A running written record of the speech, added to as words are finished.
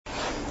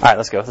All right,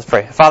 let's go. Let's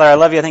pray. Father, I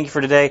love you. I thank you for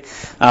today.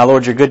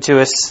 Lord, you're good to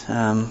us.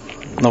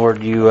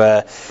 Lord, you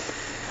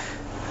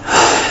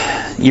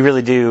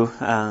really do.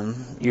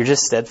 You're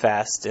just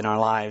steadfast in our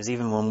lives,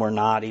 even when we're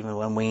not, even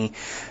when we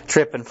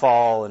trip and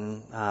fall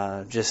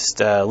and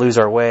just lose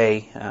our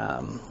way,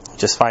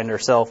 just find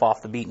ourselves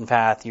off the beaten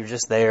path. You're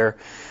just there,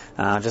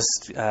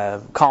 just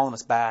calling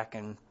us back.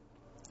 And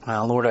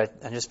Lord,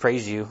 I just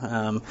praise you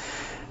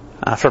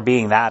for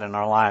being that in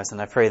our lives,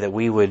 and I pray that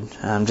we would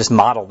just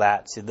model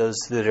that to those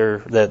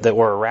that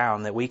we're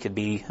around, that we could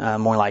be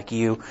more like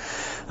you.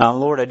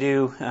 Lord, I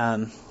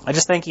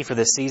just thank you for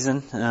this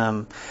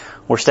season.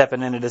 We're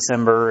stepping into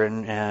December,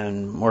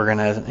 and we're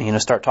gonna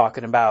start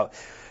talking about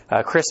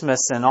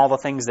Christmas and all the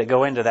things that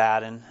go into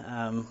that. And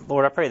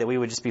Lord, I pray that we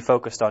would just be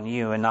focused on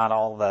you and not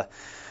all the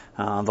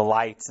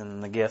lights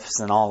and the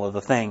gifts and all of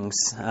the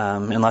things,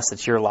 unless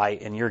it's your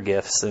light and your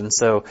gifts. And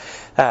so,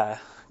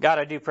 God,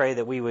 I do pray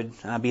that we would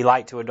be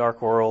light to a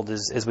dark world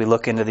as we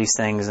look into these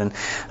things, and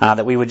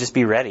that we would just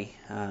be ready.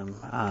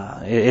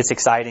 It's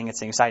exciting.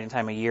 It's an exciting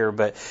time of year,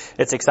 but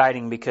it's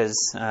exciting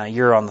because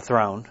you're on the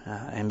throne,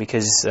 and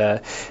because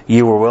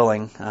you were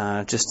willing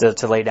just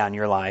to lay down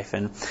your life.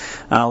 And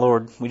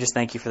Lord, we just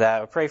thank you for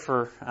that. I pray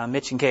for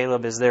Mitch and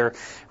Caleb as they're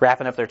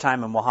wrapping up their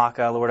time in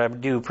Oaxaca. Lord, I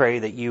do pray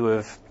that you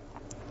have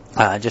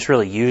just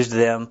really used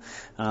them,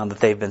 that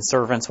they've been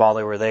servants while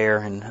they were there.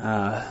 And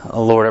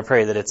Lord, I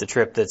pray that it's a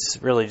trip that's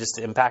really just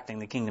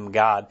impacting the kingdom of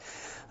God.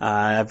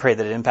 I pray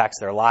that it impacts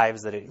their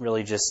lives, that it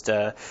really just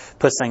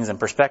puts things in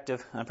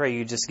perspective. I pray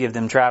you just give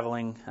them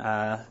traveling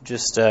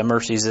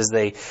mercies as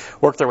they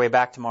work their way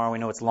back tomorrow. We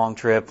know it's a long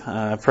trip.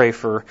 I pray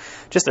for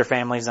just their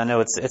families. I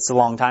know it's a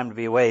long time to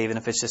be away, even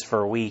if it's just for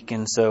a week.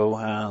 And so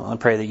I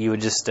pray that you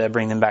would just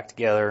bring them back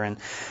together and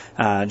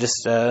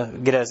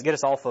get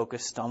us all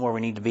focused on where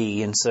we need to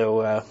be. And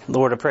so,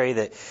 Lord, I pray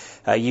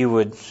that you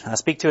would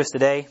speak to us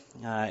today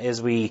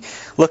as we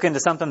look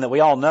into something that we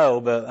all know,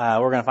 but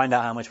we're going to find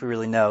out how much we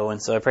really know.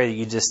 And so I pray that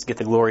you just get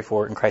the glory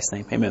for it in Christ's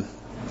name. Amen.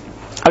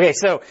 Okay,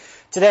 so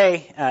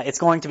today it's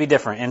going to be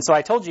different. And so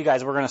I told you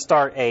guys we're going to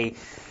start a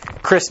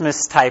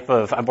Christmas type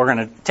of, we're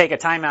going to take a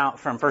time out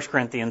from 1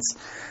 Corinthians.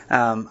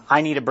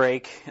 I need a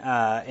break,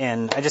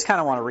 and I just kind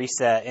of want to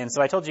reset. And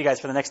so I told you guys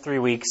for the next 3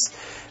 weeks,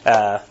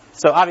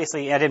 so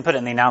obviously I didn't put it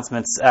in the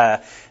announcements.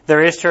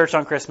 There is church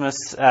on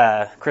Christmas.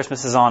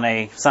 Christmas is on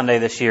a Sunday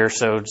this year,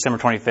 so December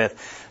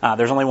 25th.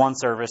 There's only one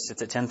service.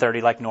 It's at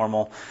 10:30 like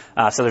normal.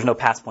 So there's no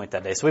pass point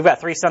that day. So we've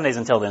got 3 Sundays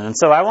until then. And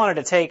so I wanted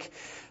to take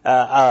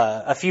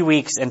a few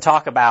weeks and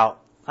talk about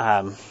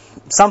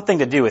something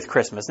to do with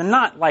Christmas, and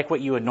not like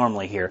what you would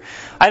normally hear.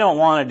 I don't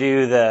want to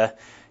do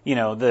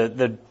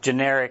the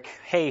generic,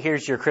 hey,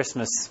 here's your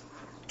Christmas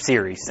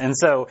series. And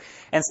so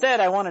instead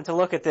I wanted to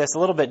look at this a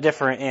little bit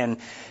different, and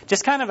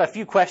just kind of a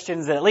few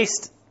questions that at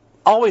least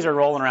always are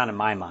rolling around in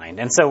my mind.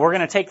 And so we're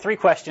going to take 3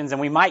 questions,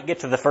 and we might get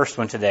to the first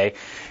one today.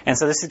 And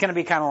so this is going to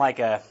be kind of like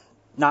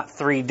not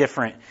 3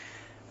 different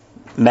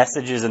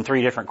messages and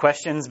 3 different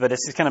questions, but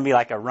it's just going to be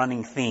like a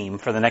running theme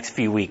for the next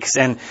few weeks.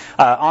 And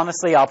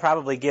honestly, I'll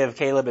probably give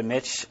Caleb and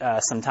Mitch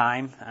some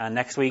time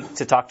next week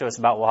to talk to us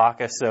about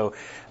Oaxaca. So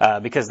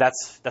because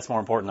that's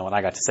more important than what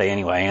I got to say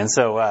anyway. And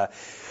so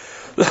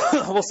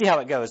we'll see how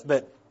it goes.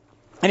 But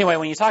anyway,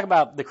 when you talk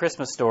about the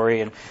Christmas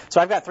story, and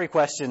so I've got 3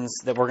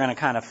 questions that we're going to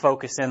kind of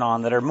focus in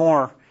on that are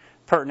more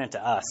pertinent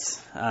to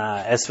us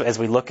as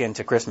we look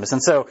into Christmas.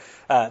 And so,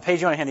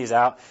 Paige, you want to hand these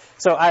out?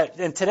 So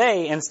and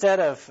today, instead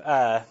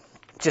of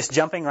just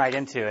jumping right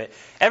into it,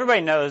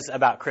 everybody knows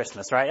about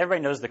Christmas, right?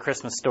 Everybody knows the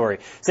Christmas story.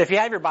 So if you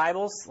have your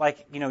Bibles,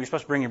 like, you're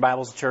supposed to bring your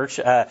Bibles to church,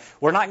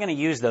 we're not going to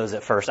use those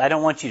at first. I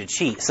don't want you to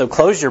cheat. So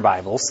close your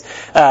Bibles,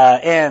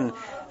 and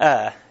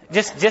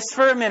just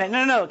for a minute.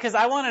 No, because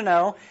I want to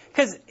know.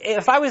 Because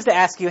if I was to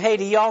ask you, hey,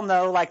 do y'all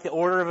know like the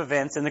order of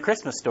events in the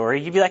Christmas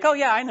story? You'd be like, oh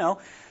yeah, I know.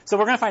 So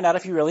we're going to find out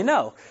if you really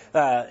know.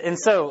 And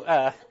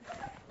so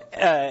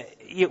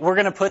we're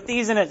going to put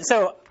these in it.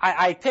 So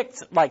I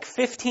picked like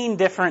 15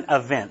 different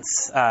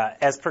events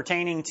as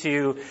pertaining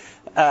to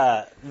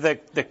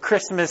the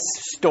Christmas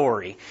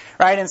story,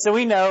 right? And so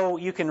we know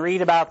you can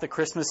read about the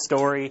Christmas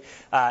story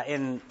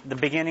in the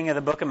beginning of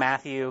the book of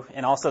Matthew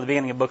and also the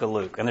beginning of the book of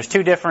Luke. And there's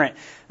 2 different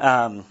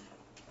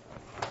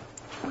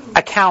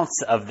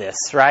accounts of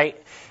this, right?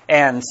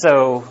 And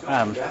so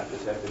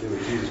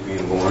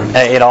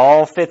it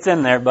all fits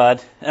in there,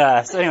 bud.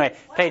 So anyway,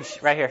 Paige,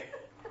 right here.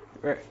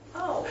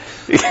 Oh.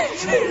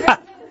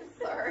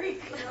 Sorry.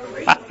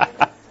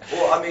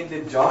 Well,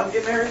 did John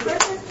get married?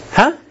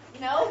 Huh?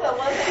 No, but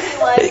wasn't he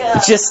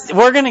like Just,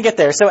 we're going to get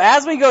there. So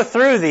as we go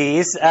through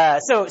these,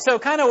 so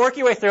kind of work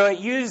your way through it.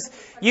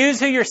 Use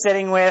who you're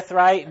sitting with,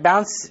 right?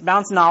 Bounce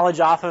knowledge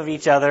off of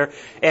each other.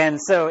 And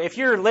so if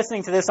you're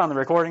listening to this on the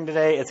recording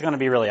today, it's going to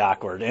be really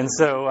awkward. And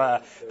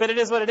so, but it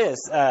is what it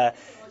is.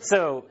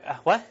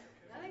 What?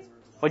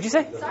 What'd you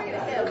say? Talking to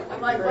him. I'm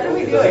like, what are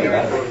we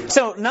doing?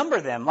 So number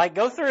them, like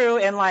go through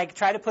and like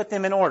try to put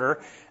them in order,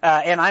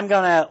 and I'm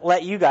gonna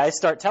let you guys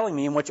start telling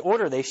me in which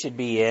order they should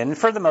be in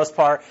for the most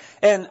part,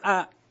 and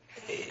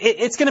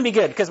it's gonna be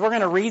good because we're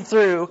gonna read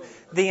through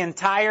the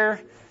entire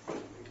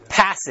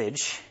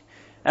passage,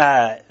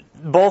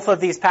 both of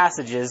these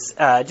passages,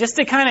 just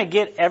to kind of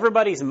get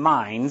everybody's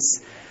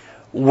minds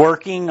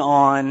working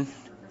on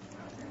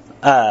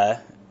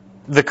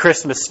the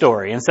Christmas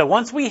story. And so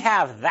once we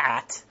have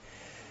that,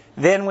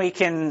 then we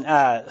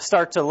can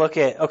start to look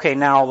at, okay,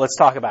 now let's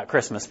talk about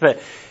Christmas.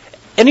 But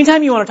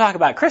anytime you want to talk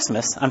about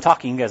Christmas, I'm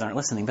talking, you guys aren't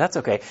listening, but that's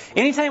okay.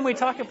 Anytime we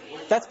talk,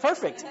 that's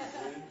perfect.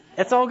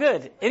 It's all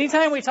good.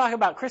 Anytime we talk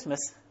about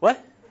Christmas, what?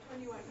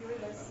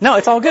 No,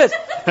 it's all good.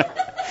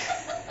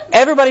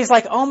 Everybody's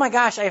like, oh my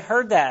gosh, I've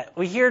heard that.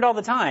 We hear it all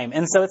the time.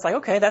 And so it's like,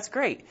 okay, that's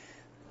great.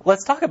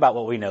 Let's talk about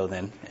what we know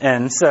then.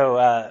 And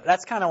so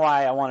that's kind of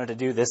why I wanted to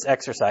do this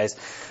exercise.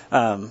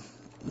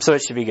 So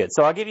it should be good.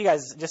 So I'll give you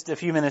guys just a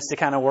few minutes to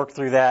kind of work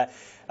through that.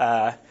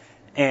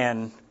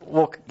 And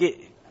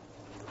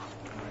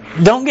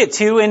don't get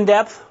too in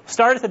depth.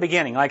 Start at the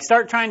beginning. Like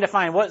start trying to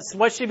find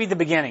what should be the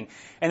beginning.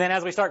 And then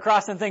as we start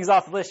crossing things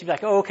off the list, you'll be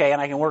like, oh, okay,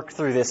 and I can work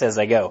through this as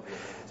I go.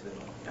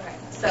 Okay,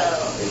 so.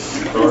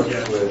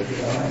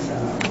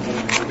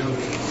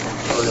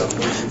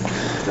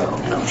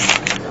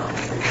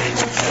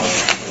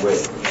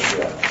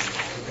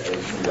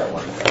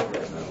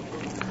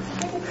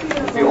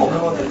 The only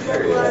one that's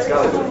there, it's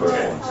got to be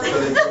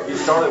the He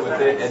started with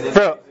it, and then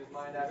Bro, his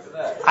mind after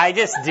that. I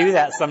just do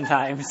that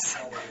sometimes. It's like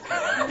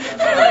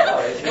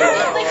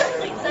a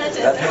complete sentence.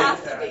 It has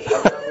to be.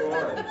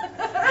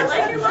 I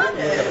like your logic.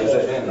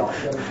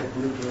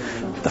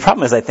 The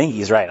problem is I think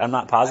he's right. I'm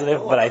not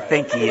positive, but I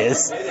think he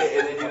is.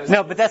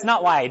 No, but that's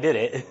not why I did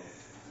it.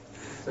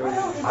 I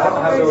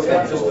don't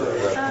have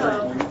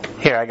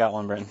to Here, I got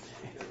one, Brenton.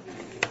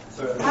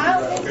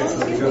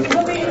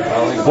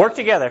 Work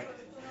together.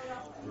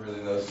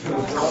 really knows.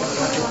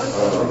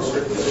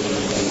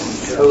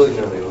 Totally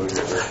knows.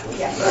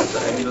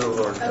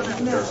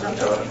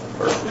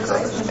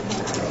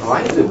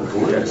 Mine is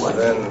blue.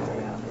 Then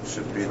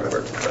should be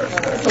better.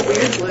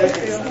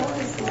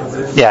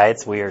 Yeah,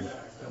 it's weird.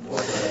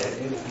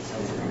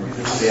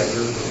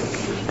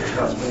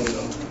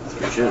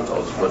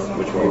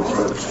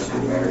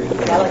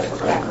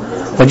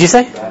 What'd you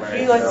say?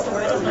 He likes to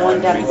write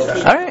one down.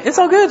 All right, it's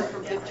all good.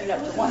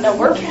 No,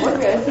 we're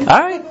good. All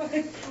right.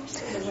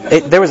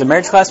 There was a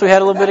marriage class we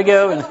had a little bit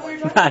ago, and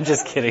I'm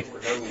just kidding.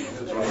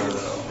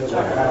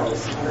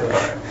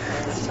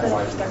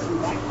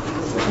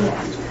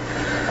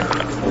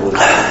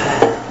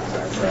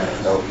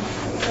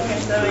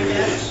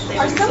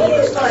 Are some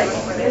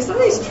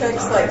of these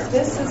tricks like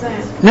this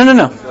isn't? No.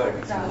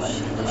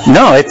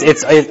 No,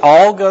 it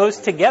all goes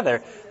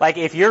together. Like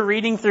if you're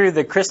reading through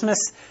the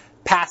Christmas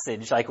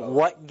passage, like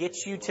what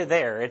gets you to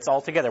there, it's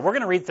all together. We're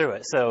going to read through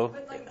it. So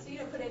But like, so you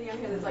don't put any on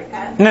here that's like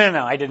at?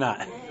 No, I did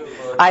not.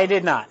 I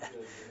did not.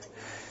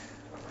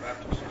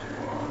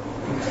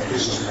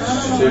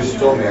 So you're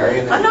still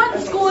married? I'm not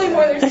in school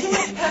anymore. There's too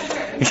much pressure.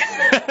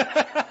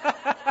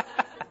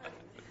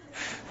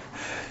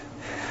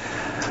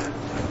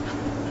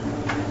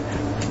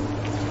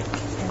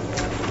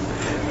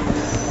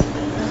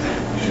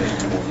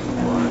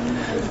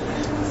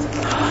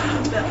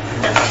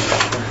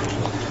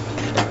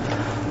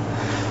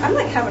 I'm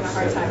like having a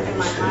hard time in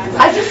my mind.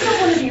 I just don't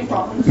want to be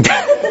wrong.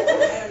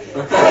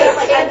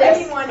 Like I'm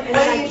thinking one and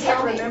then I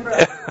can't remember.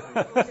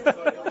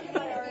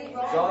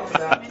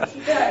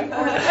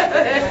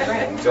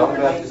 John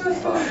Baptist is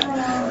fine.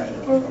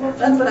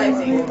 That's what I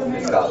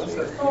think.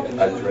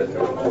 Scotland. I just read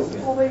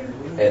through it.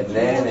 And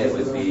then it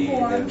would be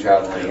them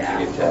traveling to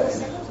get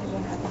tests.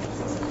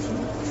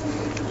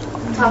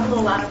 Talk a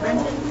little louder,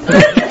 Brendan.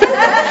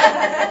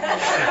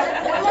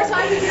 One more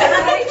time,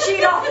 everybody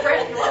cheat off,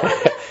 Brendan.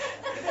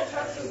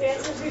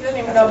 She doesn't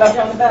even know about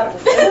John the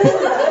Baptist.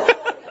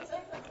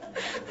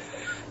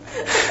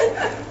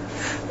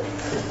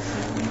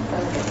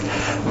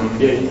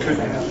 Yeah, you could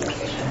have.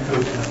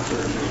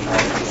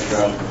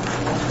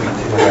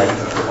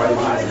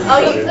 Oh,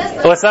 you missed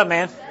it. What's up,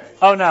 man?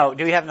 Oh no,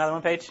 do we have another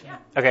one page?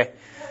 Okay.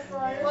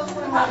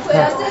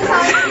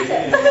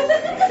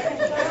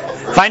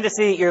 Find a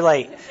seat, you're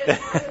late. You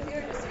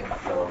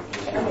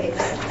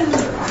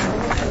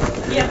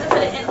have to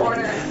put it in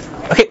order.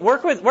 Okay,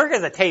 work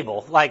as a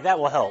table. Like that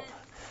will help.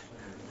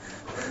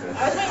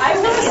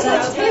 I've never seen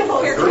a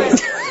table here,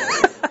 Chris.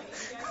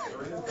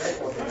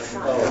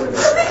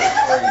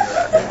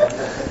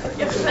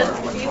 You have to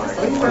put Jesus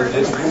first.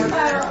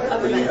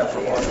 Everybody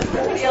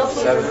else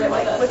will do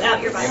it without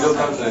your Angel Bible.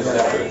 comes in a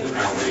separate.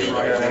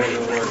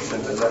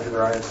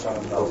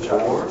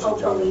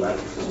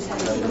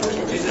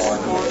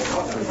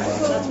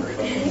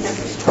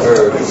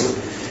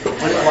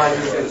 Why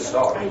did you get a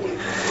star?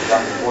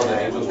 Before the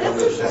angels were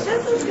the shepherd.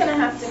 This is gonna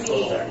have to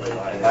be,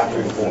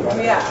 After four.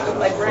 yeah,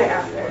 like right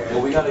after.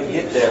 Well, we gotta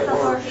get there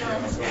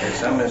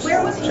first.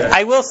 Where was he?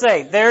 I will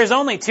say there's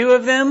only two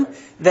of them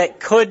that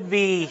could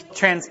be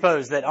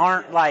transposed that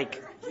aren't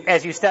like,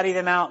 as you study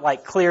them out,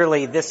 like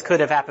clearly this could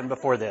have happened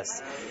before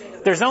this.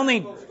 There's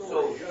only,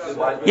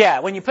 yeah,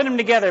 when you put them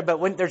together, but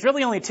when there's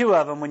really only two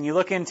of them, when you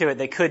look into it,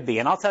 they could be,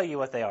 and I'll tell you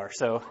what they are.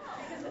 So,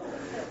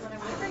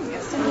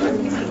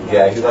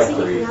 Yeah, he's like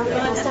three.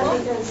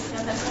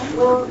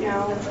 Well,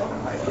 no.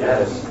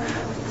 Yes.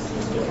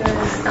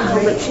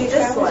 Oh, but she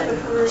this one.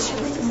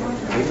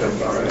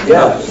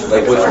 Yeah,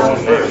 like which one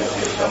first?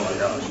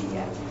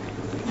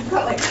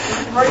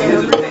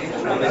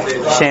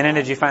 Shannon,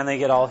 did you finally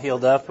get all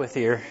healed up with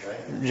your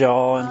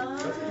jaw?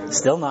 And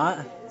still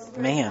not?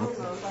 Man.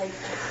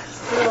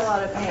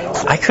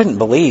 I couldn't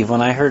believe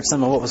when I heard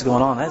some of what was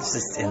going on. That's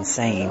just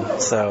insane.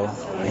 So,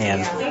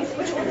 man.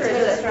 Which one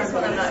is this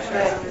one? I'm not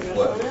sure.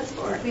 What? This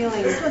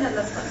one and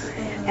this one.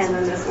 And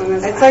then this one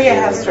is, it's like I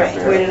have straight.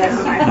 Where did I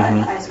put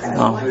my ice cream?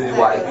 Oh,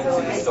 Why?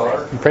 Because it's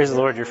star? praise the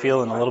Lord, you're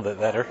feeling a little bit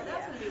better.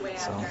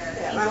 So,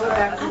 I went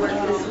back to work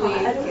this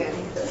week.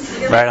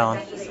 right on.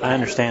 I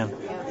understand.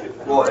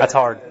 That's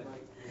hard.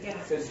 You're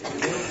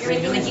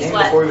making Mickey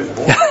sweat. Before he was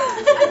born.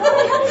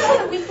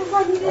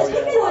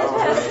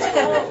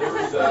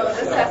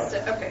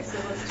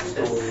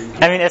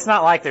 I mean, it's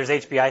not like there's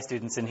HBI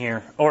students in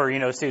here, or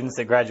students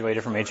that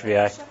graduated from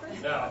HBI.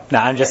 No,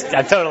 I'm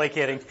totally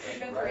kidding.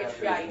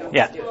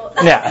 Yeah,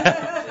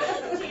 yeah,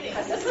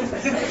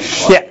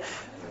 yeah.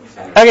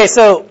 Okay,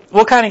 so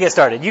we'll kind of get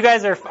started. You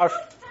guys are all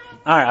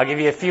right. I'll give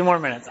you a few more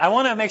minutes. I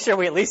want to make sure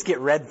we at least get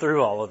read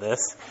through all of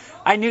this.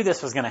 I knew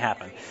this was going to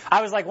happen.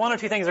 I was like, one or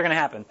two things are going to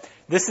happen.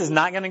 This is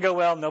not going to go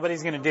well.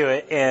 Nobody's going to do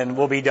it, and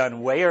we'll be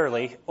done way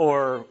early,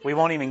 or we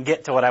won't even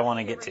get to what I want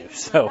to get to.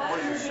 So. It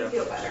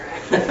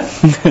could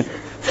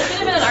have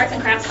been an arts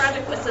and crafts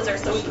project with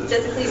scissors, so we could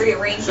physically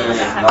rearrange them.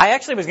 I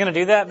actually was going to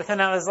do that, but then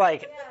I was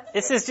like,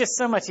 this is just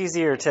so much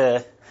easier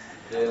to.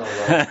 Or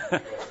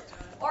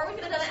we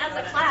could have done it as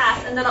a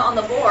class and then on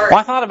the board. Well,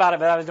 I thought about it,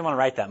 but I didn't want to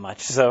write that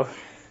much, so.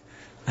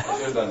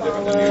 They're done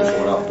different than you, so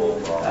we're not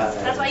both wrong.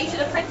 That's why you should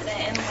have printed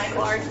it in like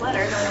large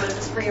letters, and we would have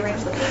just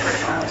rearranged the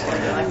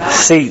paper.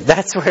 See,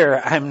 that's where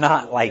I'm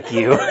not like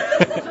you.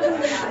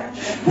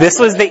 This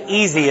was the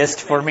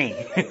easiest for me.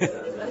 Make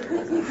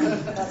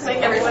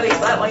everybody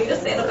sweat while you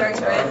just stand up there and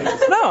grin.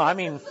 No, I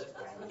mean,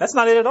 that's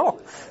not it at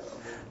all.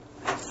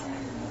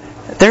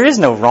 There is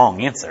no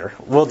wrong answer.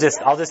 I'll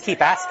just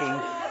keep asking.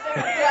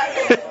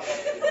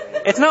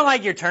 It's not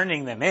like you're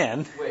turning them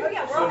in. Wait,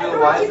 so do the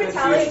wise men see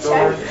your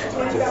stars?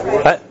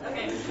 What?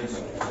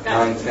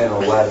 9, 10,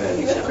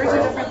 11.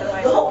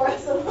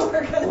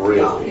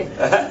 Really? I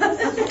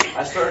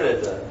started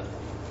at the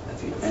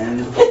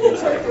end.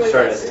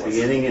 Started at the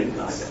beginning and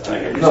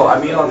No, I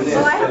mean on this.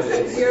 Well, I have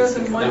 6 zeros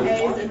and 1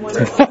 A's and 1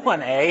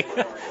 1A.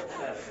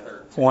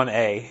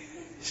 1A,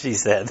 she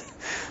said.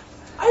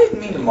 I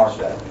didn't mean to mark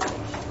that.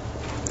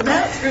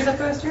 No, it screws up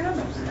the rest of your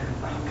numbers.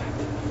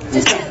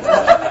 Just A, 2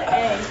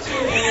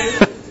 A's.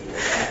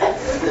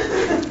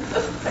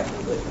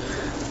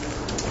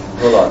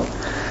 Hold on.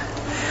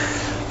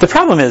 The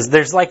problem is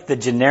there's like the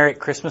generic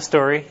Christmas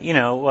story,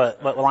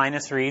 what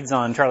Linus reads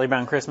on Charlie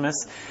Brown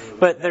Christmas,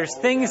 but there's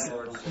things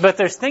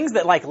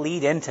that like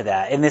lead into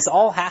that, and this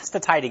all has to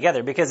tie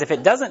together, because if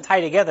it doesn't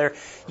tie together,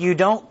 you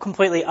don't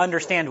completely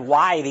understand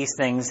why these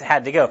things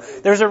had to go.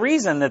 There's a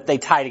reason that they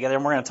tie together,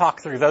 and we're going to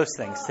talk through those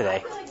things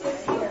today.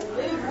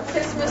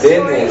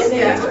 In this,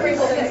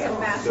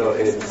 so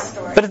it's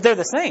But they're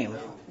the same.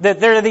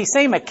 They're the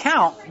same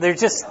account.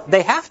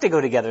 They have to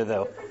go together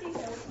though.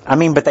 I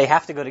mean, but they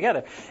have to go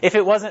together. If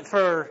it wasn't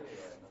for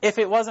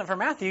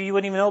Matthew, you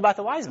wouldn't even know about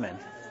the wise men.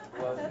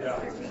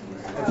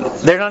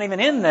 They're not even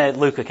in the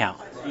Luke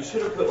account. you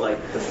should have put like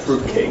the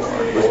fruitcake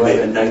was made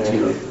in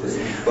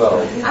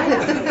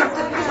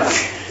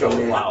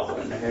 1912. Wow.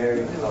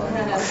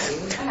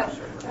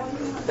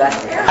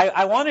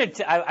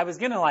 I was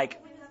going to like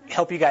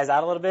help you guys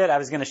out a little bit. I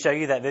was going to show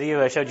you that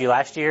video I showed you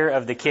last year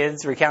of the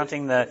kids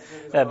recounting the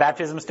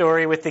baptism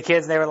story with the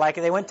kids. They were like,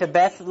 they went to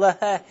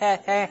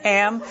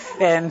Bethlehem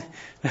and...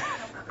 You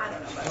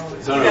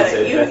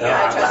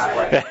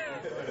got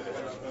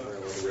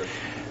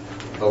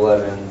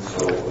 11.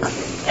 So.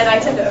 And I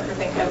tend to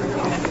overthink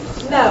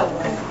everything. No.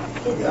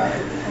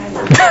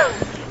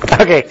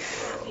 Okay.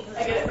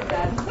 I get it from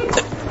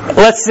Dad.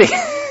 Let's see.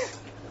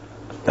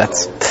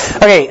 That's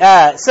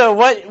okay. So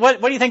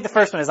what do you think the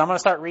first one is? I'm going to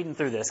start reading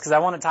through this because I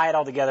want to tie it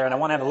all together and I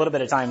want to have a little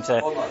bit of time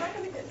to.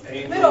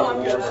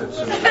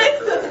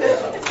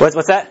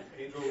 What's that?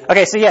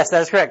 Okay, so yes,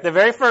 that is correct. The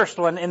very first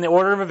one in the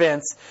order of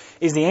events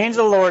is the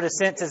angel of the Lord is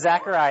sent to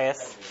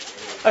Zacharias.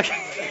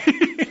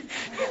 Okay.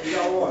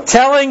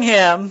 Telling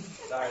him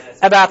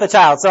about the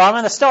child. So I'm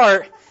going to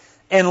start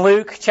in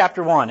Luke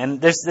chapter 1.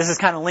 And this is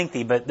kind of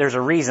lengthy, but there's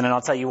a reason, and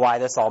I'll tell you why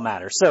this all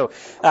matters. So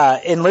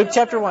in Luke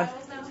chapter 1.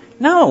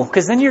 No,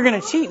 because then you're going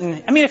to cheat.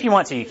 I mean, if you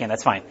want to, you can.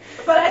 That's fine.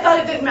 But I thought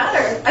it didn't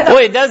matter. Well,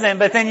 it doesn't,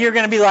 but then you're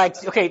going to be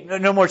like, okay,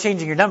 no more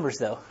changing your numbers,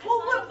 though.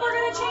 Well, we're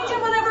going to change it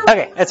whenever.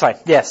 Okay, that's fine.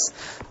 Yes.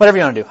 Whatever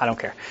you want to do. I don't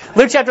care.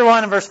 Luke chapter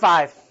 1 and verse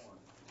 5.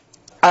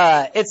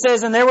 It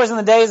says, and there was in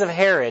the days of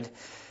Herod,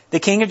 the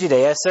king of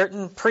Judea, a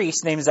certain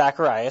priest named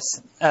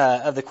Zacharias,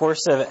 of the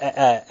course of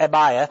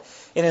Abiah,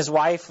 and his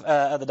wife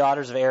of the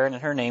daughters of Aaron,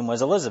 and her name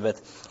was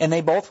Elizabeth. And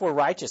they both were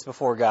righteous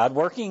before God,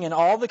 working in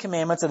all the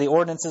commandments of the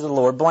ordinances of the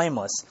Lord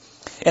blameless.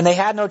 And they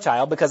had no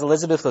child, because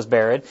Elizabeth was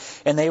barren,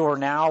 and they were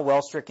now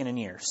well stricken in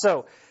years.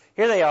 So,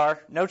 here they are,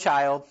 no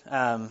child.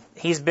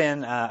 He's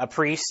been a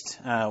priest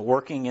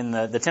working in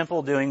the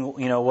temple, doing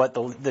what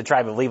the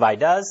tribe of Levi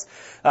does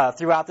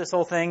throughout this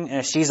whole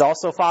thing. She's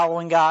also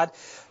following God,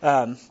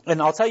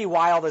 and I'll tell you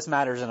why all this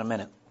matters in a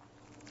minute.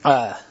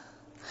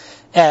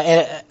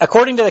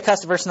 According to the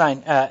custom, verse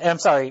 8.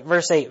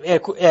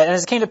 And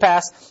as it came to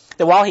pass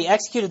that while he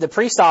executed the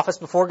priest office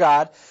before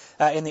God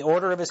in the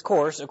order of his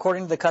course,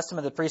 according to the custom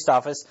of the priest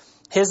office,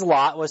 his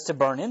lot was to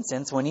burn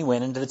incense when he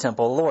went into the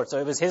temple of the Lord. So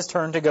it was his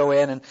turn to go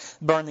in and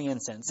burn the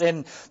incense.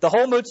 And the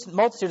whole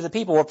multitude of the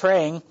people were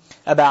praying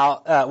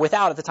without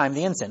at the time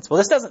the incense. Well,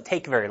 this doesn't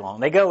take very long.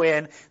 They go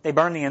in, they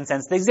burn the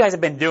incense. These guys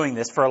have been doing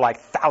this for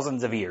like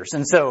thousands of years.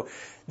 And so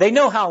they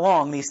know how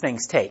long these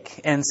things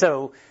take. And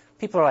so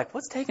people are like,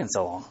 what's taking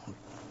so long?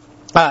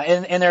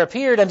 And there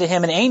appeared unto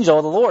him an angel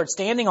of the Lord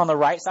standing on the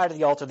right side of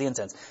the altar of the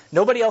incense.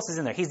 Nobody else is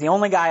in there. He's the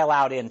only guy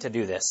allowed in to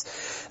do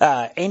this.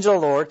 Angel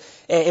of the Lord.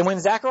 And when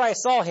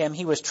Zacharias saw him,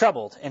 he was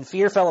troubled, and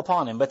fear fell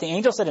upon him. But the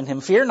angel said unto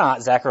him, Fear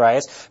not,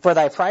 Zacharias, for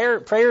thy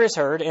prayer is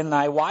heard, and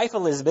thy wife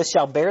Elizabeth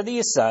shall bear thee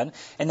a son,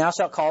 and thou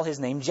shalt call his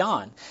name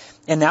John.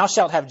 And thou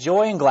shalt have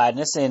joy and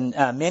gladness, and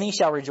many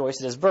shall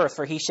rejoice at his birth,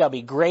 for he shall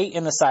be great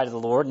in the sight of the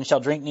Lord, and shall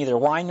drink neither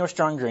wine nor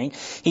strong drink.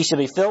 He shall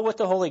be filled with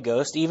the Holy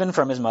Ghost, even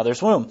from his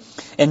mother's womb.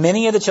 And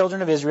many of the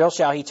children of Israel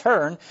shall he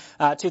turn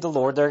to the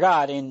Lord their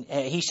God, and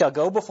he shall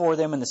go before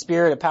them in the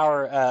spirit and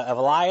power of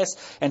Elias,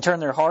 and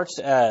turn their hearts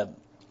of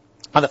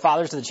the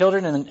fathers to the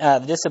children, and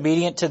the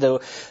disobedient to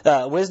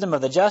the wisdom of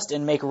the just,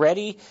 and make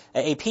ready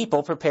a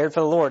people prepared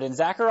for the Lord. And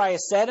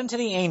Zacharias said unto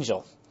the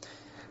angel,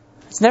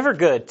 it's never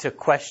good to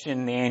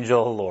question the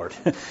angel of the Lord.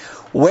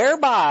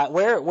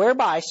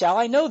 Whereby shall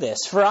I know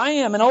this? For I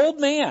am an old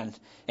man,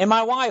 and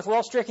my wife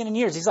well stricken in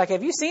years. He's like,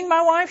 have you seen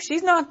my wife?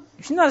 She's not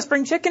a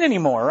spring chicken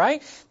anymore,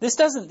 right? This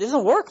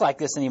doesn't work like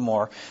this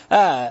anymore.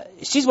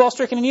 She's well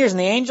stricken in years. And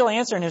the angel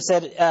answered and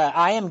said,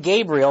 I am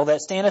Gabriel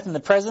that standeth in the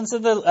presence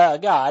of the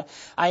God.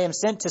 I am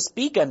sent to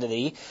speak unto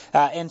thee,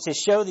 and to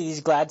show thee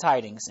these glad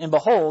tidings. And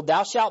behold,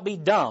 thou shalt be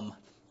dumb.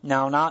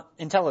 No, not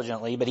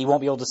intelligently, but he won't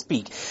be able to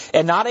speak.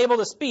 And not able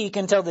to speak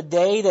until the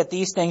day that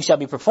these things shall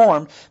be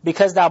performed,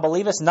 because thou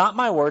believest not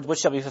my words, which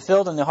shall be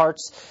fulfilled in the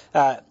hearts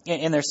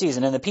in their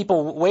season. And the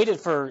people waited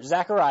for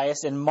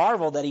Zacharias and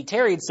marveled that he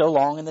tarried so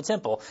long in the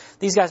temple.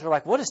 These guys were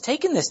like, what has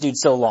taken this dude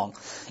so long?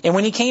 And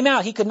when he came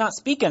out, he could not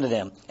speak unto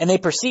them. And they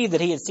perceived that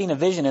he had seen a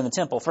vision in the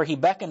temple, for he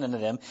beckoned unto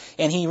them,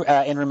 and he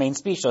remained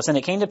speechless. And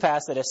it came to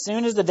pass that as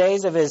soon as the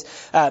days of his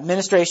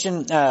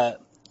ministration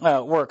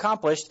were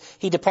accomplished,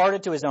 he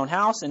departed to his own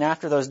house, and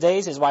after those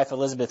days his wife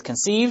Elizabeth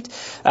conceived,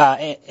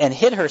 and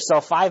hid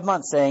herself 5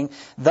 months, saying,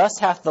 Thus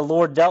hath the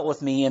Lord dealt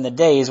with me in the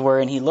days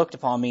wherein he looked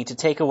upon me to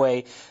take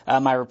away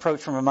my reproach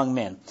from among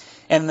men.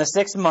 And in the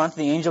 6th month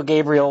the angel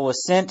Gabriel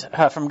was sent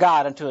from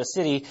God unto a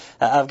city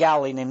of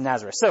Galilee named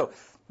Nazareth. So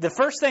the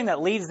first thing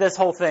that leads this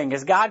whole thing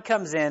is God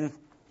comes in and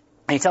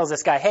he tells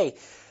this guy, hey,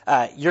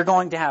 you're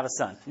going to have a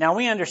son. Now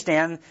we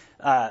understand,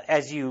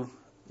 as you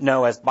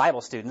know as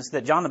Bible students,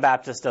 that John the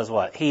Baptist does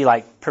what? He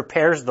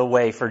prepares the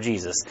way for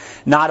Jesus.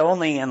 Not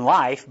only in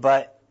life,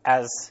 but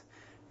as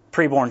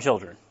preborn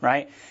children,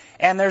 right?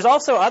 And there's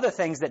also other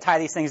things that tie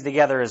these things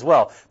together as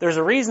well. There's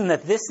a reason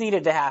that this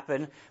needed to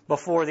happen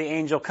before the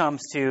angel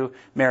comes to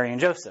Mary and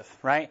Joseph,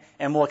 right?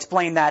 And we'll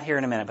explain that here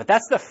in a minute. But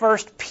that's the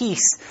first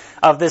piece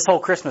of this whole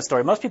Christmas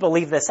story. Most people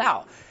leave this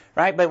out.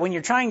 Right? But when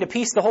you're trying to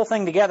piece the whole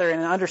thing together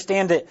and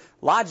understand it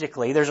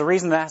logically, there's a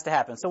reason that has to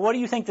happen. So what do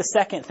you think the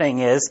second thing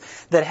is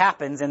that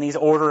happens in these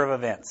order of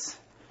events?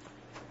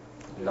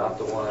 Not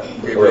the one.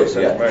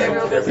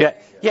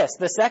 Yes,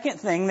 the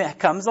second thing that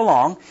comes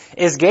along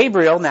is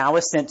Gabriel now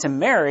is sent to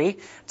Mary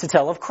to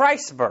tell of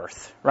Christ's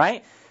birth,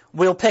 right?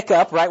 We'll pick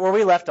up right where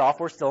we left off.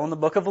 We're still in the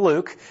book of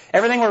Luke.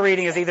 Everything we're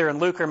reading is either in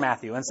Luke or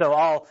Matthew. And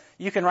so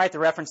you can write the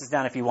references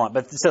down if you want.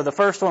 But so the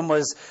first one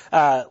was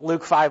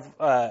Luke 5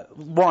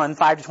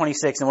 to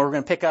 26. And we're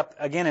going to pick up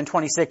again in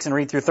 26 and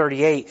read through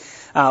 38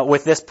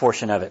 with this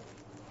portion of it.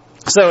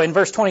 So in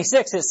verse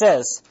 26 it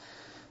says,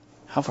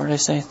 how far did I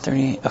say?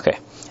 38? Okay.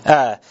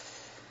 And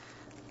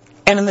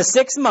in the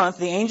 6th month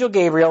the angel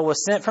Gabriel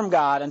was sent from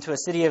God unto a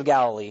city of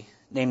Galilee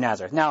named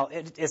Nazareth. Now,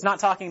 it's not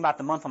talking about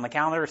the month on the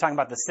calendar. We're talking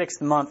about the 6th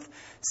month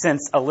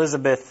since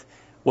Elizabeth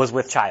was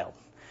with child.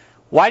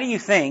 Why do you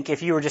think,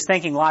 if you were just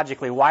thinking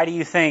logically, why do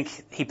you think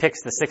he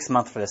picks the 6th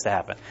month for this to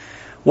happen?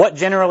 What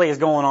generally is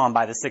going on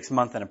by the 6th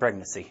month in a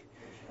pregnancy?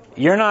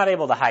 You're not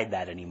able to hide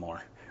that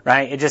anymore,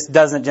 right? It just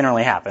doesn't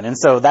generally happen. And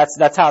so that's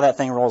how that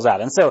thing rolls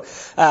out. And so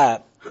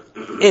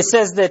it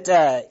says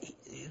that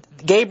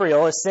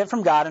Gabriel is sent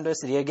from God into a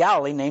city of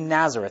Galilee named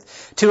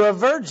Nazareth to a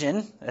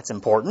virgin, that's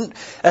important,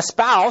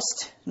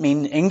 espoused,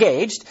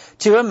 engaged,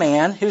 to a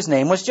man whose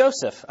name was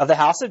Joseph, of the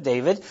house of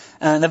David,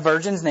 and the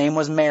virgin's name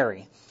was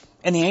Mary.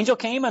 And the angel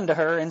came unto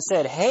her and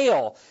said,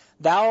 Hail,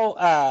 thou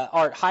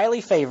art highly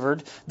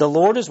favored, the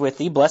Lord is with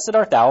thee, blessed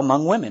art thou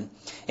among women.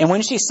 And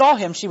when she saw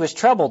him, she was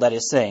troubled at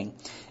his saying,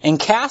 and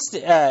cast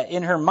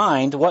in her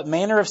mind what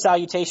manner of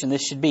salutation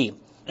this should be.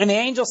 And the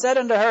angel said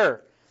unto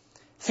her,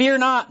 Fear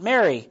not,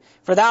 Mary,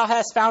 for thou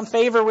hast found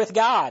favor with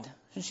God.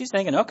 And she's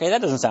thinking, okay,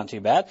 that doesn't sound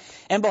too bad.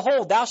 And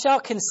behold, thou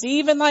shalt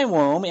conceive in thy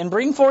womb and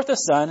bring forth a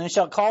son and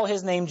shalt call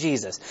his name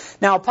Jesus.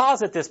 Now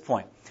pause at this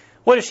point.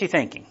 What is she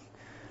thinking?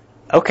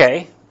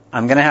 Okay,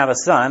 I'm going to have a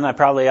son. I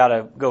probably ought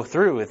to go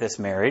through with this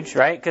marriage,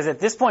 right? Because at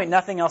this point,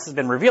 nothing else has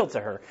been revealed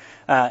to her.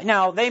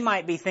 Now, they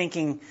might be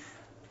thinking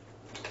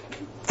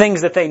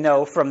things that they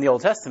know from the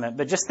Old Testament,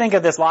 but just think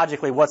of this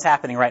logically, what's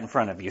happening right in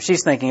front of you.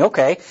 She's thinking,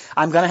 okay,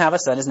 I'm going to have a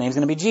son. His name's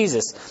going to be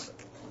Jesus.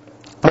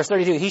 Verse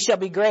 32, he shall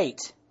be great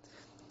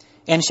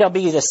and shall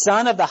be the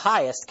Son of the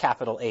Highest,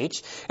 capital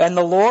H, and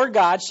the Lord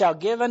God shall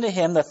give unto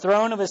him the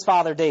throne of his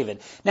father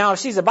David. Now, if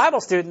she's a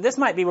Bible student, this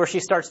might be where she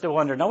starts to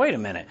wonder, no, wait a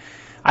minute.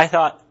 I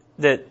thought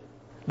that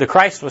the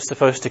Christ was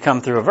supposed to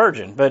come through a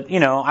virgin. But,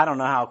 I don't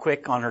know how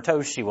quick on her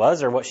toes she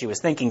was or what she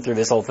was thinking through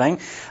this whole thing.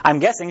 I'm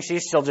guessing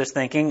she's still just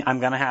thinking, I'm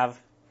going to have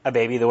a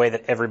baby the way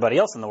that everybody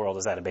else in the world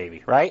has had a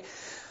baby, right?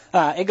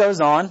 It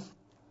goes on.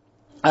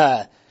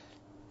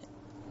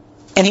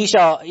 And he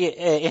shall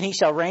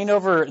reign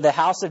over the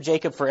house of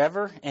Jacob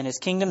forever, and his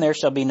kingdom there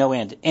shall be no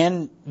end.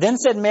 And then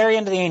said Mary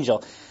unto the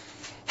angel,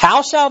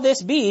 how shall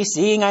this be,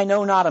 seeing I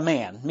know not a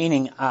man?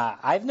 Meaning,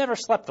 I've never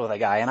slept with a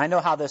guy, and I know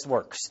how this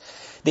works.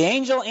 The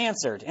angel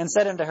answered and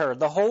said unto her,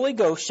 the Holy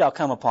Ghost shall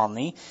come upon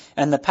thee,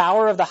 and the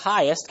power of the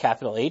Highest,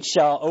 capital H,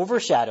 shall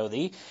overshadow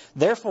thee.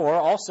 Therefore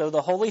also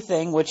the holy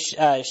thing which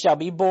shall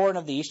be born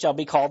of thee shall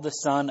be called the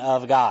Son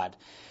of God.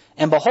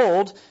 And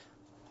behold,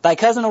 thy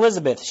cousin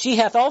Elizabeth, she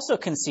hath also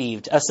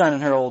conceived a son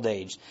in her old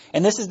age.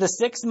 And this is the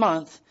 6th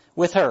month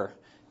with her,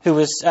 who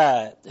is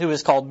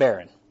called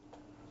barren.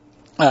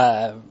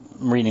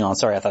 I'm reading on,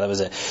 sorry, I thought that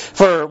was it.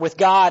 For with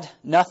God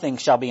nothing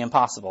shall be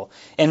impossible.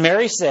 And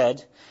Mary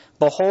said,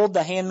 behold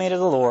the handmaid of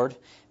the Lord,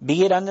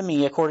 be it unto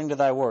me according to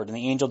thy word. And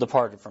the angel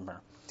departed from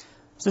her.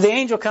 So the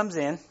angel comes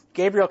in,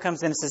 Gabriel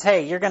comes in and says,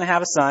 hey, you're going to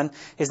have a son.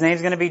 His name's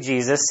going to be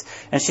Jesus.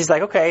 And she's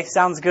like, okay,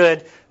 sounds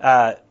good.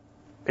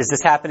 Is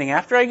this happening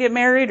after I get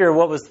married, or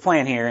what was the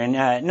plan here? And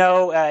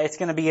no, it's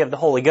going to be of the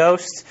Holy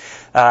Ghost.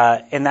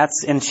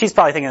 And she's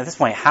probably thinking at this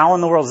point, how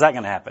in the world is that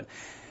going to happen?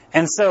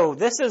 And so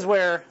this is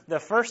where the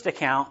first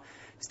account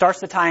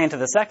starts to tie into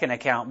the second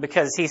account,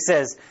 because he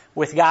says,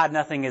 with God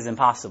nothing is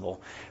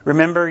impossible.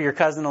 Remember your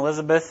cousin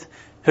Elizabeth,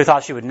 who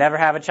thought she would never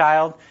have a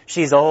child?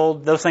 She's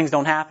old. Those things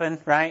don't happen,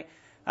 right?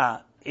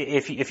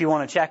 If you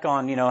want to check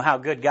on, how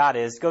good God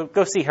is,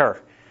 go see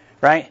her,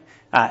 right?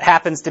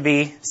 Happens to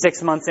be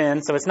 6 months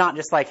in, so it's not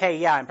just like, hey,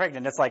 yeah, I'm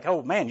pregnant. It's like,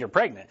 oh man, you're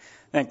pregnant.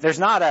 Like, there's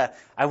not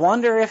I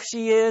wonder if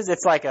she is.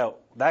 It's like,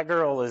 that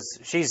girl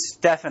she's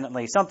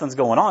definitely, something's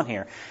going on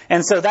here.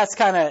 And so that's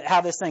kind of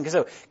how this thing goes.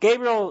 So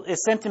Gabriel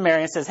is sent to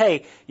Mary and says,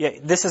 hey, yeah,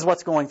 this is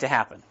what's going to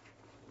happen,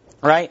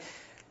 right?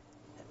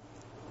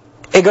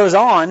 It goes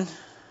on.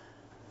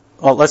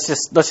 Well, let's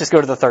just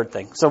go to the third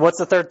thing. So what's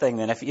the third thing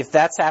then? If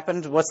that's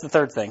happened, what's the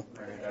third thing?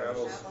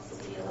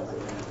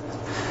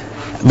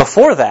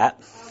 Before that,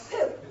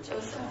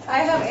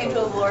 I have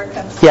angel of the Lord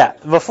come. yeah,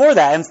 before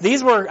that,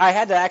 and I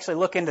had to actually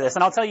look into this,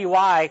 and I'll tell you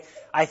why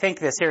I think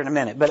this here in a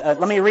minute. But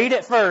let me read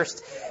it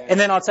first, and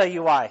then I'll tell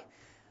you why.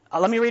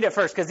 Let me read it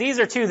first, because these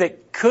are two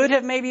that could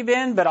have maybe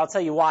been, but I'll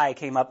tell you why I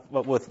came up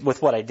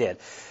with what I did.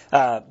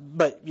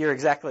 But you're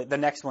exactly, the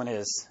next one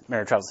is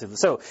marriage travels.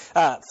 So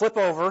flip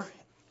over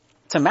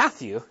to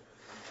Matthew,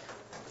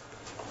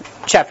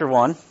 chapter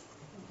 1,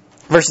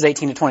 verses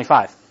 18 to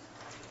 25.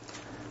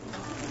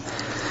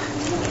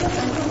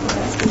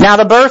 Now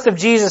the birth of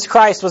Jesus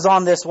Christ was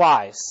on this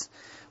wise.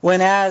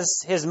 When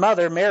as his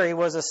mother Mary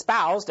was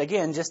espoused,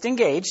 again just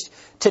engaged,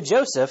 to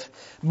Joseph,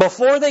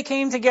 before they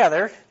came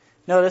together,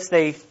 notice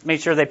they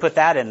made sure they put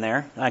that in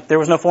there. Like there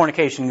was no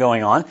fornication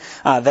going on.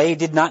 They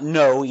did not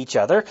know each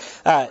other.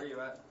 Where you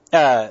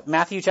at?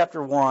 Matthew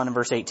chapter 1 and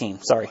verse 18.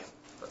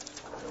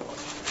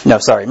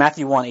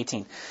 Matthew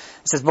 1:18. It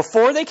says,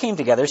 before they came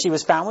together, she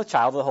was found with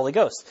child of the Holy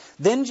Ghost.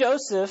 Then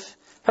Joseph,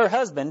 her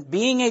husband,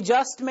 being a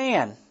just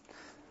man.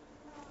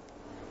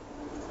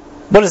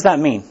 What does that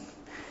mean?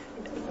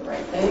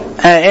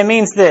 It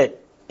means that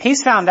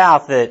he's found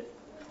out that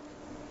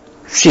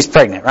she's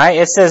pregnant, right?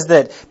 It says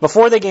that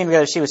before they came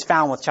together, she was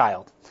found with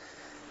child.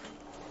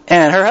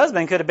 And her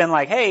husband could have been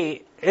like,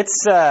 hey,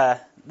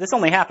 this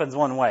only happens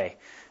one way.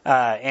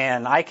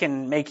 And I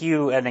can make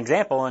you an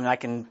example, and I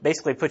can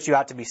basically put you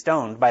out to be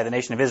stoned by the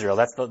nation of Israel.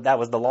 That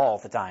was the law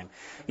at the time.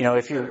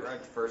 If you right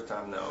the first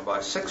time, though,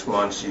 by 6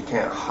 months you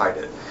can't hide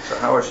it. So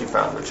how has she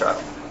found the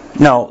child?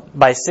 No,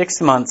 by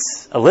 6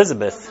 months,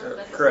 Elizabeth.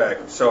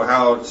 Correct.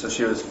 So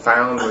she was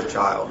found with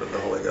child of the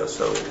Holy Ghost.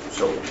 So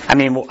I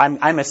mean,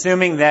 I'm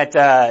assuming that.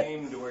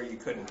 Came to where you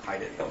couldn't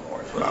hide it no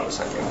more. Is what I was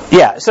thinking.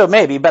 Yeah, so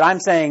maybe, but I'm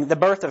saying the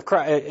birth of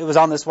Christ, it was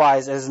on this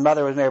wise, as his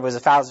mother was married, was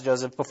espoused to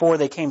Joseph. Before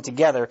they came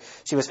together,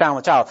 she was found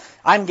with child.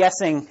 I'm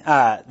guessing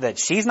that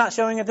she's not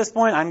showing at this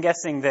point. I'm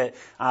guessing that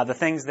the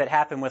things that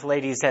happen with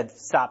ladies had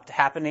stopped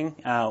happening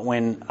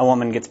when a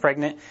woman gets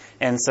pregnant,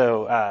 and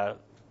so.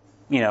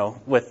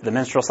 With the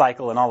menstrual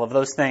cycle and all of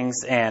those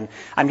things. And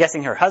I'm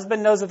guessing her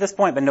husband knows at this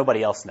point, but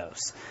nobody else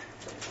knows.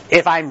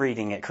 If I'm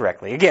reading it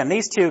correctly. Again,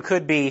 these two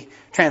could be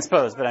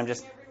transposed, but I'm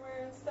just...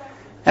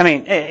 I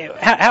mean,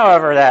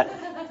 however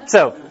that...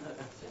 So,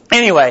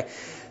 Anyway,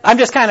 I'm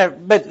just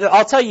but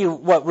I'll tell you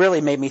what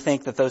really made me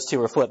think that those two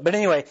were flipped. But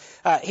anyway,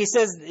 he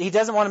says he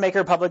doesn't want to make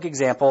her a public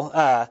example,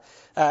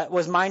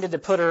 was minded to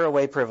put her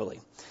away privily.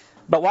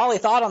 But while he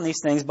thought on these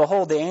things,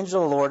 behold, the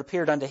angel of the Lord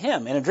appeared unto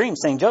him in a dream,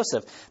 saying,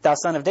 Joseph, thou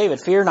son of David,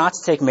 fear not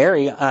to take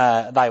Mary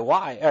thy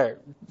wife, or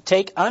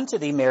take unto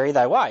thee Mary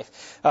thy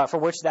wife, for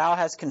which thou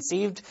hast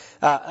conceived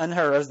in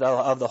her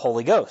of the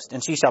Holy Ghost.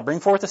 And she shall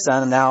bring forth a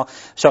son, and thou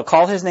shalt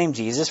call his name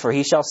Jesus, for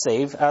he shall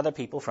save the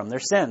people from their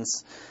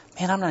sins.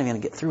 Man, I'm not even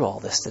going to get through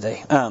all this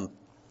today.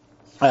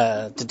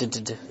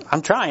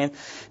 I'm trying.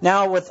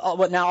 Now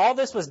all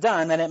this was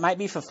done that it might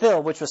be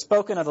fulfilled, which was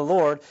spoken of the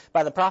Lord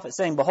by the prophet,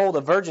 saying, Behold,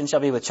 a virgin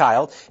shall be with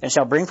child, and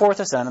shall bring forth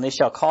a son, and they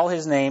shall call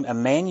his name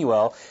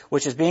Emmanuel,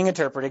 which is being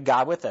interpreted,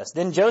 God with us.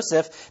 Then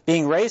Joseph,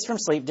 being raised from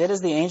sleep, did as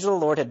the angel of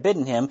the Lord had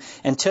bidden him,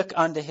 and took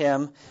unto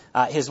him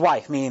his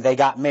wife, meaning they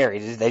got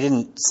married. They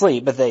didn't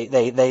sleep, but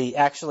they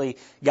actually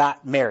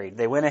got married.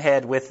 They went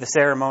ahead with the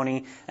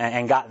ceremony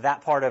and got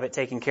that part of it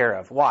taken care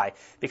of. Why?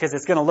 Because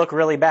it's going to look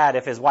really bad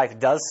if his wife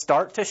does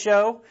start to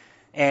show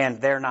and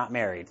they're not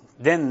married.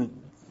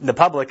 Then the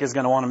public is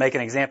going to want to make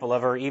an example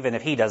of her even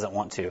if he doesn't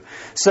want to.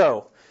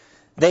 So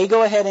they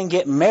go ahead and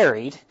get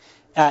married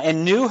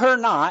and knew her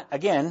not,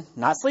 again,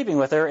 not sleeping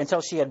with her,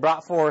 until she had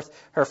brought forth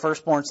her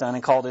firstborn son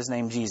and called his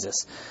name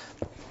Jesus.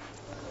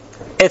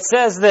 It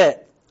says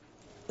that,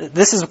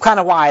 this is kind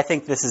of why I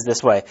think this is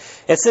this way.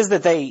 It says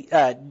that they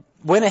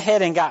went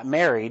ahead and got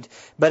married,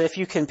 but if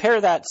you compare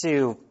that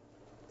to,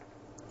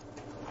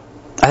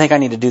 I think I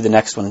need to do the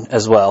next one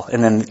as well,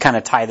 and then kind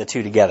of tie the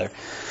two together.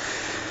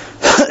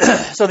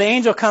 So the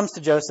angel comes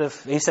to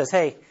Joseph, and he says,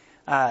 hey,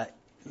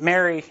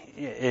 Mary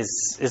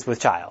is with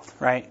child,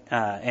 right?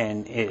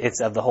 And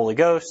it's of the Holy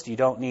Ghost. You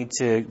don't need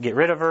to get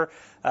rid of her,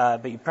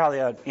 but you probably,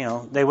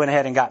 they went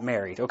ahead and got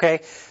married, okay?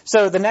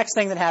 So the next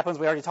thing that happens,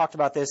 we already talked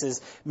about this,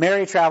 is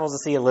Mary travels to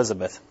see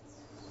Elizabeth.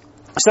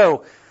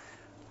 So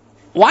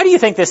why do you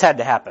think this had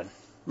to happen,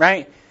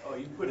 right? Oh,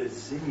 you put a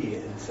Z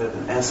instead of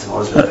an S in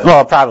Elizabeth.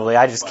 Well, probably.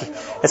 It's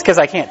because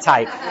I can't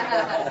type.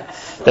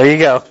 There you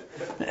go.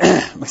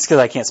 It's because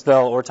I can't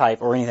spell or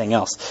type or anything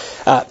else.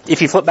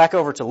 If you flip back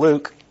over to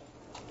Luke,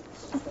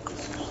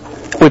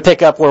 we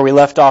pick up where we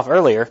left off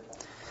earlier.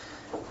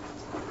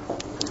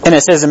 And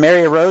it says, and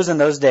Mary arose in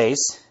those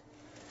days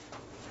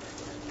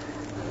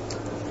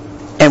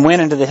and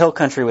went into the hill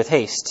country with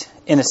haste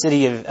in the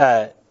city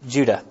of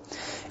Judah,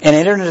 and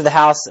entered into the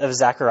house of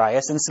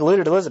Zacharias and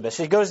saluted Elizabeth.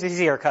 She goes to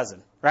see her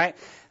cousin, right?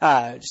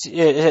 To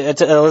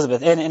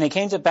Elizabeth. And it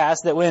came to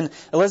pass that when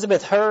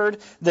Elizabeth heard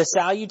the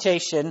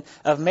salutation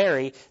of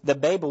Mary, the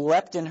babe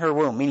leapt in her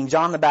womb, meaning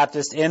John the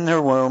Baptist in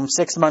her womb,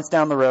 6 months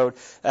down the road.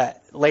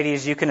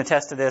 Ladies, you can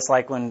attest to this,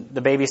 like when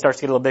the baby starts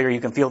to get a little bigger,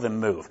 you can feel them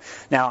move.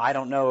 Now, I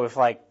don't know if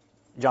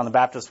John the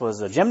Baptist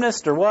was a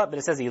gymnast or what, but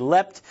it says he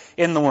leapt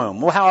in the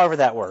womb. Well, however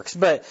that works.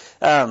 But,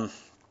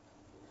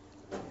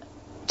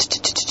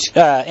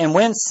 and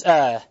whence,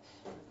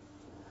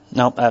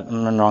 nope, I'm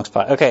in the wrong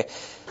spot. Okay.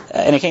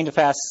 And it came to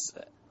pass,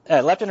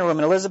 leapt in her womb,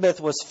 and Elizabeth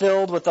was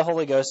filled with the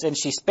Holy Ghost, and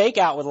she spake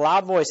out with a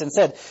loud voice and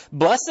said,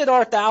 Blessed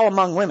art thou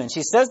among women.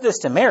 She says this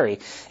to Mary,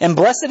 and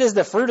blessed is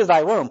the fruit of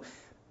thy womb.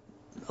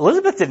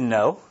 Elizabeth didn't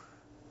know,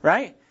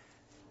 right?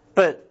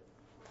 But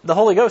the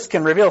Holy Ghost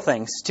can reveal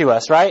things to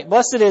us, right?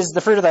 Blessed is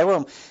the fruit of thy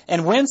womb.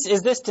 And whence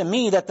is this to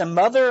me, that the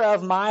mother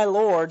of my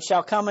Lord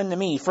shall come unto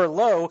me? For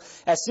lo,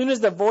 as soon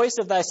as the voice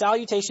of thy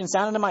salutation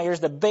sounded in my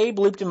ears, the babe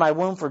leaped in my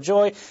womb for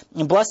joy.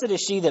 And blessed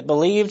is she that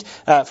believed,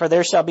 for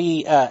there shall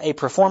be a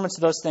performance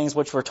of those things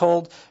which were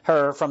told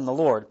her from the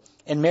Lord.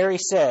 And Mary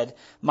said,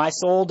 My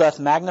soul doth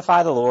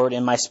magnify the Lord,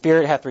 and my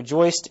spirit hath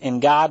rejoiced in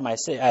God my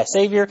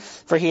Savior,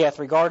 for he hath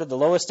regarded the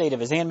low estate of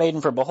his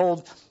handmaiden. For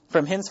behold,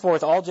 from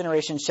henceforth all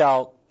generations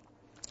shall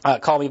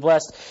call me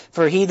blessed,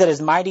 for he that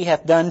is mighty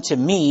hath done to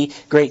me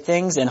great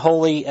things, and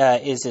holy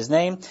is his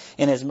name,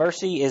 and his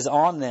mercy is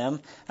on them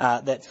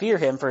that fear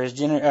him for his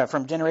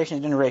from generation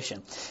to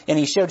generation. And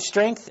he showed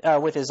strength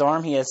with his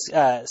arm. He has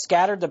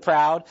scattered the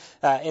proud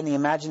in the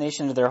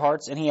imagination of their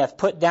hearts, and he hath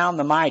put down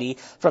the mighty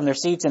from their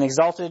seats, and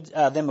exalted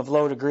them of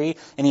low degree.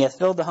 And he hath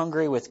filled the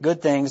hungry with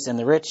good things, and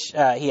the rich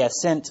he hath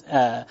sent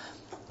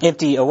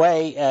empty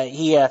away.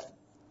 He hath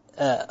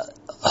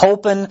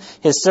holpen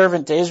his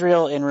servant to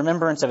Israel in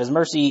remembrance of his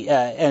mercy,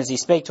 as he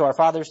spake to our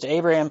fathers, to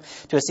Abraham,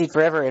 to a seed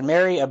forever. And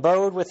Mary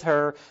abode with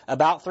her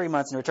about 3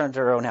 months and returned to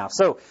her own house.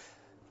 So,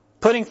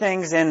 putting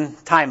things in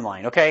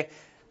timeline, okay?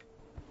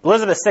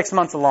 Elizabeth's 6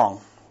 months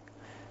along.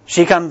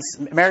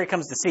 Mary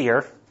comes to see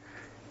her.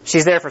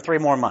 She's there for 3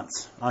 more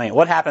months. I mean,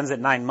 what happens at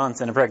 9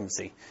 months in a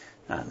pregnancy?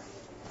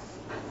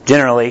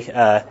 Generally,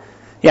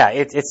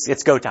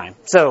 it's go time.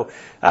 So,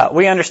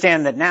 we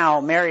understand that now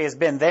Mary has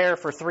been there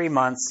for 3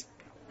 months.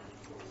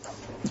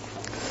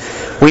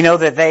 We know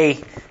that they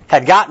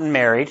had gotten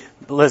married,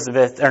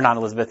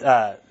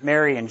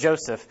 Mary and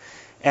Joseph.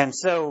 And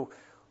so,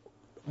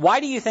 why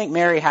do you think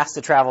Mary has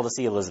to travel to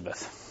see Elizabeth?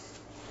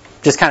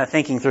 Just kind of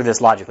thinking through this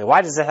logically.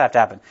 Why does this have to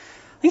happen?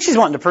 I think she's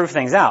wanting to prove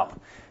things out.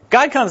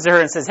 God comes to her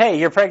and says, hey,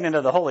 you're pregnant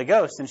of the Holy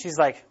Ghost. And she's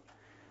like,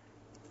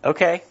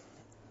 okay.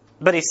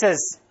 But he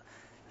says,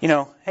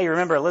 hey,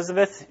 remember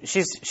Elizabeth?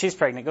 She's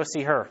pregnant. Go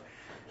see her.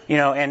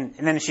 And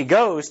then she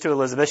goes to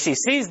Elizabeth. She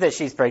sees that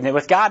she's pregnant.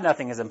 With God,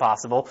 nothing is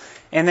impossible.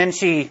 And then as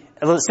soon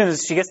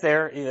as she gets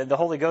there, the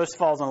Holy Ghost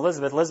falls on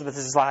Elizabeth. Elizabeth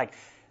is like,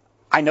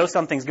 I know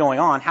something's going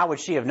on. How would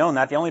she have known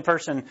that? The only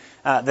person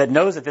that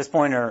knows at this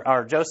point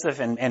are Joseph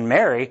and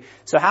Mary.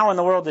 So how in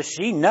the world does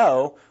she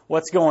know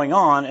what's going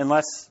on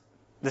unless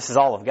this is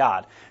all of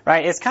God,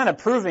 right? It's kind of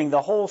proving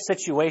the whole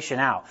situation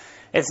out.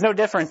 It's no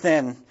different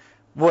than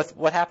with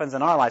what happens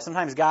in our life.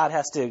 Sometimes God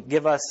has to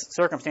give us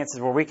circumstances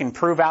where we can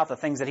prove out the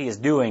things that He is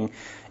doing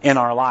in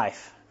our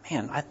life.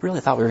 Man, I really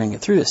thought we were going to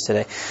get through this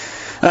today.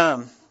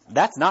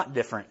 That's not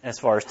different as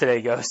far as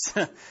today goes.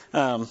 You're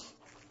on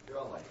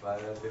like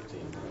 5 out of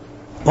 15.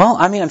 Well,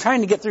 I'm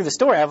trying to get through the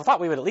story. I thought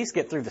we would at least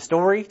get through the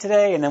story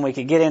today, and then we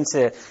could get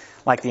into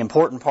like the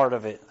important part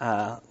of it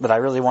that I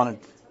really wanted.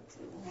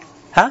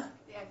 Huh?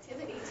 The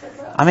activity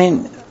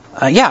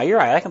took Yeah, you're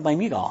right. I can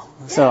blame you all.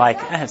 So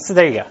so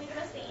there you go.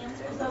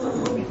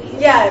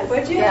 Yeah,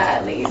 would you? Yeah,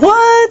 at least.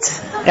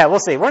 What? Yeah, we'll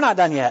see. We're not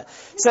done yet.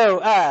 So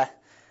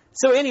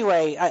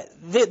anyway,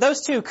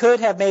 those two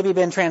could have maybe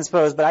been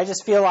transposed, but I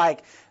just feel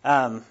like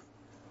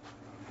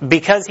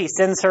because he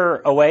sends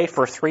her away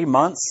for 3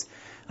 months,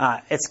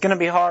 it's going to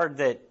be hard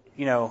that,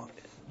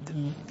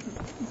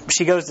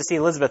 she goes to see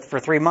Elizabeth for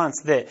 3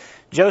 months, that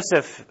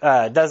Joseph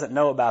doesn't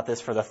know about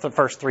this for the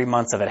first 3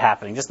 months of it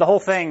happening. Just the whole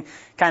thing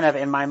kind of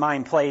in my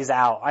mind plays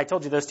out. I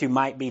told you those two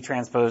might be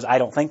transposed. I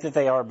don't think that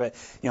they are, but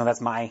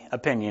that's my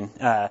opinion.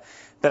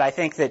 But I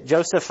think that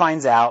Joseph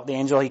finds out, the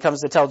angel, he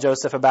comes to tell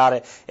Joseph about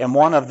it, and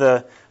one of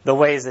the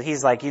ways that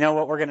he's like, you know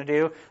what we're going to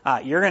do?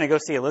 You're going to go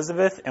see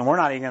Elizabeth, and we're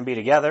not even going to be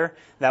together.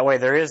 That way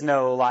there is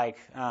no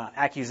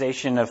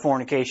accusation of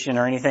fornication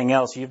or anything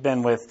else. You've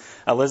been with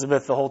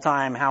Elizabeth the whole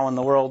time. How in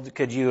the world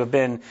could you have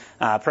been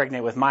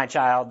pregnant with my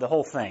child? The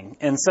whole thing.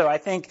 And so I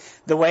think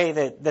the way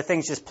that the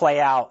things just play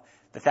out,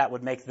 that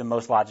would make the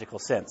most logical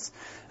sense.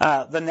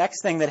 The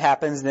next thing that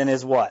happens then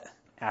is what?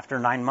 After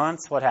 9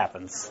 months, what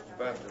happens?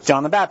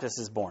 John the Baptist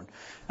is born.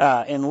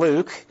 In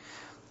Luke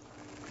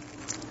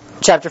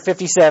chapter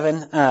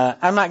 57,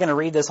 I'm not going to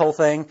read this whole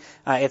thing.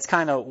 It's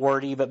kind of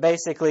wordy, but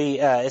basically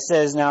it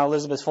says, now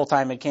Elizabeth's full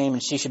time had came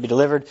and she should be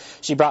delivered.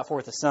 She brought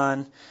forth a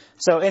son.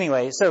 So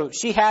anyway, so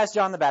she has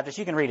John the Baptist.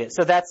 You can read it.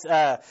 So that's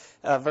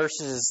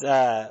verses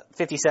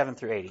 57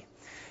 through 80.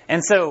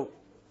 And so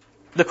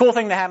the cool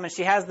thing that happens,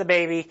 she has the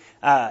baby.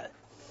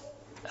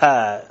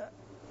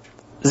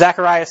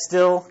 Zacharias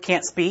still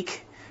can't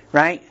speak.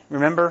 Right?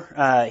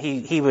 Remember,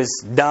 he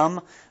was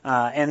dumb.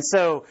 And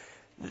so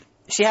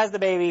she has the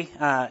baby.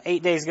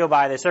 8 days go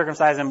by. They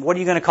circumcise him. What are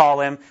you going to call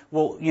him?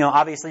 Well,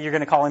 obviously you're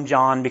going to call him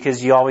John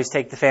because you always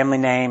take the family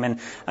name. And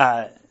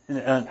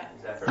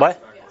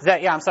what?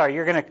 Yeah, I'm sorry.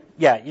 You're going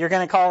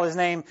to call his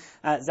name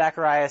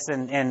Zacharias.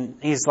 And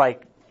he's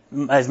like,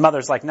 his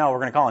mother's like, no,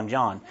 we're going to call him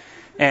John.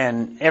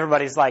 And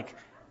everybody's like,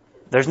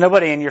 there's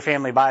nobody in your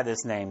family by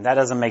this name. That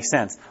doesn't make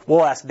sense.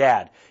 We'll ask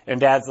Dad. And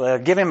Dad's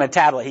give him a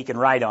tablet he can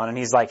write on. And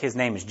he's like, his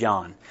name is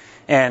John.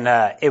 And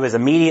it was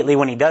immediately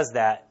when he does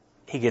that,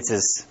 he gets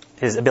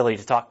his ability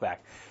to talk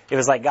back. It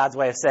was like God's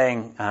way of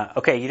saying,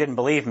 okay, you didn't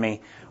believe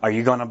me. Are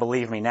you going to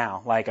believe me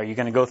now? Are you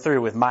going to go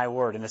through with my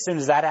word? And as soon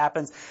as that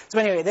happens, so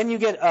anyway, then you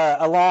get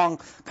a long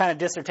kind of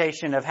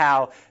dissertation of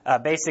how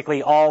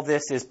basically all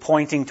this is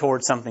pointing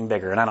towards something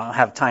bigger. And I don't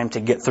have time to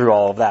get through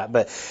all of that.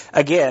 But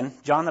again,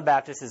 John the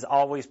Baptist is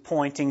always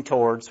pointing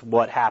towards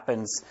what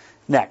happens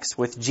next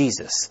with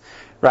Jesus,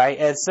 right?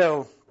 And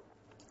so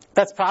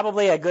that's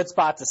probably a good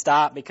spot to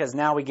stop because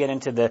now we get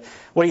into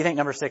what do you think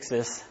number 6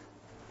 is?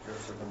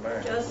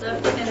 Joseph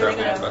and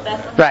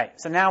Bethlehem. Right.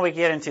 So now we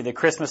get into the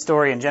Christmas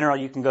story in general.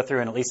 You can go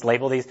through and at least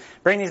label these.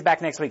 Bring these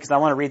back next week because I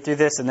want to read through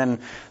this and then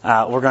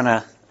I want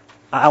to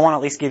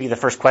at least give you the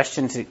first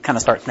question to kind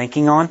of start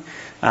thinking on,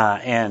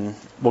 and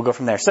we'll go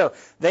from there. So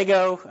they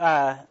go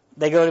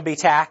to be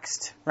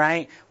taxed,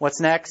 right? What's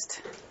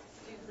next?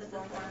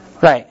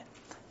 Right.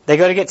 They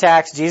go to get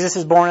taxed. Jesus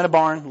is born in a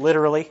barn,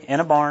 literally in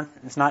a barn.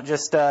 It's not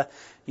just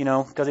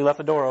because he left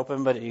the door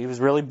open, but he was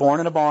really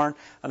born in a barn.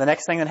 And the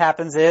next thing that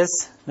happens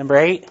is, number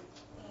 8.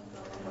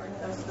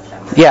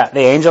 Yeah, the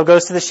angel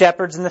goes to the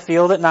shepherds in the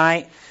field at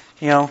night.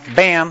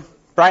 Bam,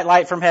 bright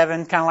light from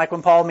heaven, kind of like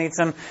when Paul meets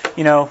him.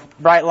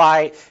 Bright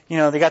light.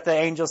 They got the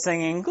angel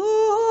singing,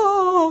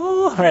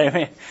 "Ooh,"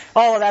 right?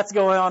 All of that's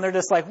going on. They're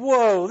just like,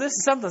 whoa,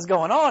 something's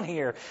going on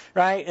here,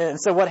 right? And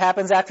so what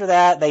happens after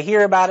that? They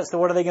hear about it, so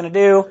what are they going to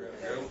do?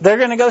 They're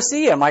going to go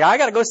see him. I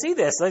got to go see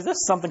this. This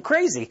is something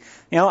crazy.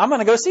 I'm going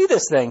to go see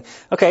this thing.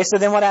 Okay, so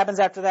then what happens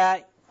after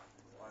that?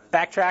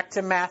 Backtrack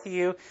to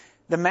Matthew.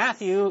 In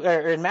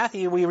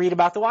Matthew, we read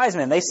about the wise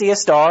men. They see a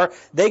star.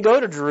 They go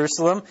to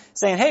Jerusalem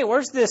saying, hey,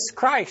 where's this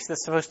Christ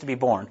that's supposed to be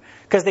born?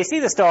 Because they see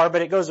the star,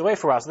 but it goes away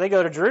for a while. So they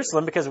go to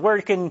Jerusalem because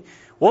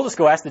we'll just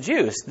go ask the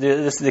Jews.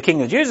 The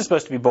king of the Jews is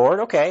supposed to be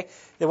born. Okay.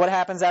 Then what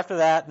happens after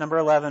that? Number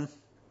 11.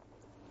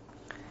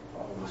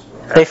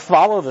 They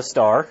follow the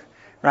star.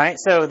 Right?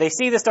 So they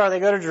see the star, they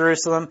go to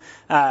Jerusalem.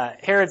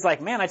 Herod's like,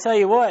 man, I tell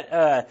you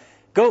what,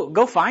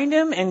 go find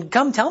him and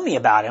come tell me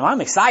about him.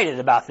 I'm excited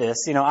about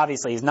this.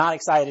 Obviously he's not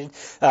excited,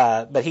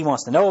 but he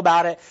wants to know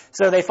about it.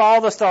 So they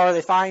follow the star.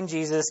 They find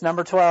Jesus.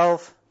 Number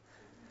 12.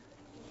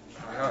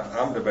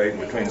 I'm debating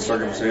between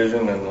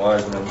circumcision and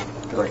wise men.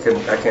 I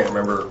can't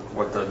remember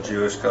what the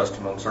Jewish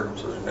custom on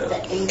circumcision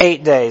is.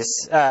 8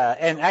 days.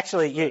 And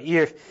actually,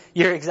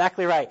 you're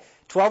exactly right.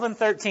 12 and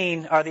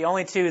 13 are the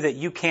only two that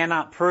you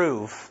cannot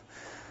prove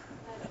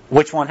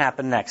which one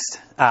happened next.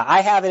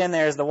 I have it in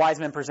there as the wise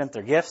men present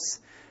their gifts,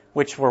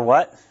 which were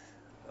what?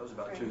 That was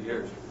about 2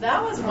 years.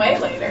 That was way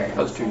later. That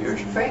was 2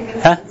 years.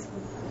 Huh?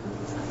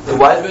 The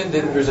wise men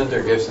didn't present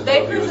their gifts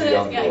They until he was a presented,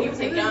 young yeah, boy. he was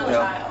a young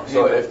child.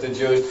 So if the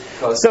Jewish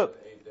custom So-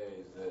 8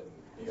 days, then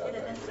he got Should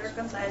have that. been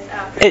circumcised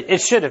after.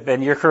 It should have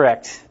been. You're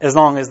correct. As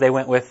long as they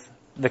went with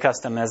the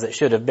custom as it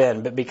should have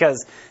been. But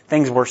because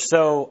things were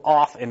so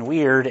off and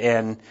weird,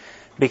 and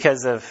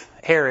because of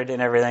Herod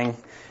and everything,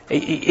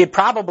 it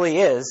probably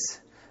is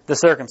the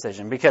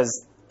circumcision.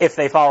 Because if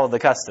they followed the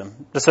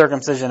custom, the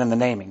circumcision and the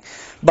naming.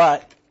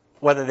 But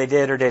whether they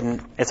did or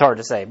didn't, it's hard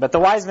to say. But the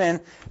wise men,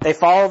 they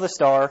follow the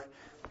star.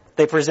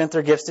 They present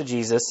their gifts to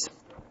Jesus.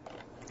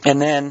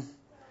 And then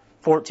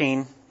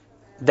 14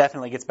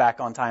 definitely gets back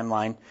on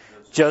timeline.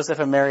 Joseph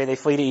and Mary, they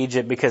flee to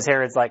Egypt because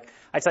Herod's like,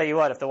 I tell you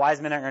what, if the wise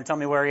men aren't going to tell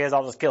me where he is,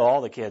 I'll just kill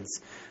all the kids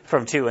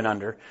from 2 and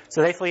under.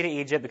 So they flee to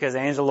Egypt because the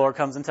angel of the Lord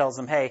comes and tells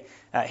them, hey,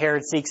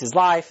 Herod seeks his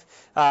life.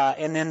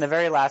 And then the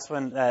very last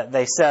one,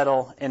 they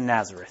settle in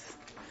Nazareth.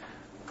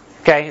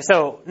 Okay,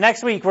 so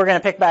next week we're going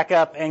to pick back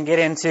up and get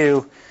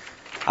into,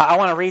 I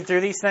want to read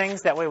through these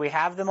things. That way we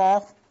have them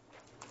all.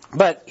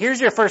 But here's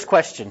your first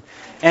question.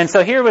 And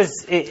so here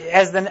was,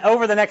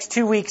 over the next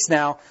 2 weeks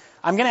now,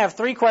 I'm going to have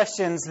 3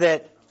 questions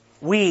that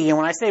and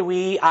when I say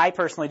we, I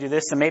personally do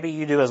this, and maybe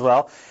you do as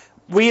well.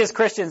 We as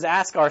Christians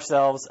ask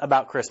ourselves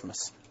about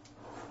Christmas.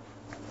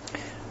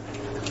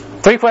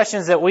 3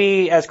 questions that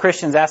we as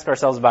Christians ask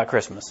ourselves about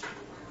Christmas.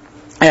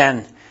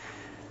 And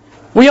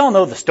we all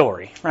know the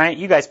story, right?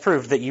 You guys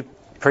proved that you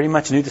pretty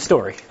much knew the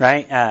story,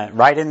 right?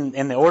 Right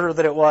in the order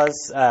that it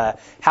was,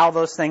 how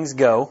those things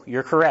go.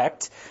 You're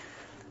correct.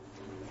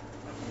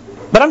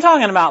 But I'm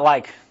talking about,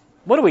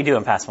 what do we do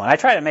in Past One? I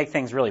try to make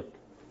things really,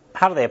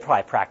 how do they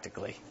apply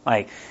practically?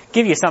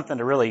 Give you something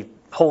to really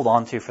hold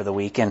on to for the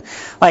week. And,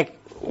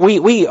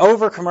 we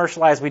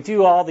over-commercialize, we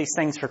do all these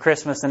things for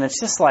Christmas, and it's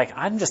just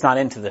I'm just not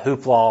into the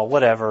hoopla,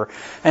 whatever.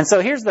 And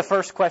so here's the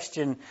first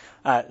question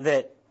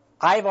that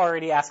I've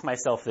already asked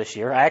myself this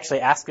year. I actually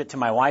asked it to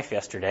my wife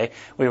yesterday.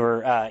 We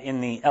were in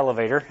the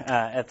elevator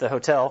at the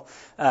hotel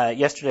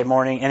yesterday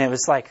morning, and it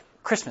was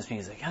Christmas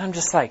music. And I'm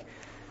just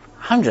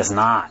I'm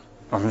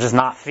just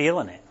not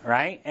feeling it,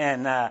 right?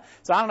 And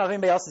so I don't know if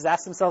anybody else has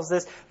asked themselves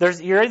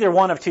this. You're either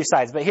one of 2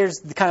 sides, but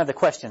here's kind of the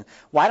question.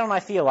 Why don't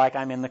I feel like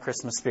I'm in the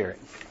Christmas spirit?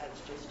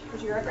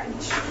 Because you're a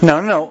Grinch.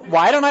 No.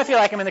 Why don't I feel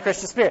like I'm in the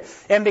Christmas spirit?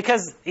 And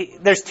because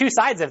there's 2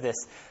 sides of this.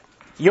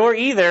 You're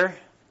either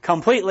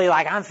completely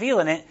I'm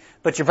feeling it,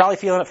 but you're probably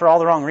feeling it for all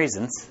the wrong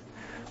reasons.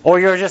 Or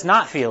you're just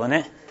not feeling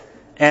it,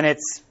 and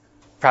it's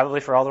probably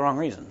for all the wrong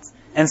reasons.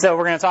 And so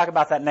we're going to talk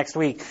about that next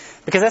week.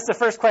 Because that's the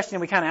first question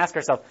we kind of ask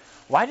ourselves.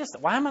 Why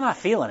am I not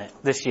feeling it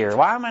this year?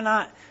 Why am I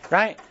not,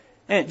 right?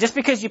 And just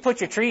because you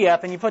put your tree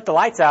up and you put the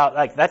lights out,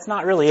 that's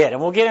not really it.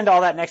 And we'll get into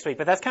all that next week.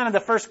 But that's kind of the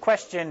first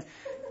question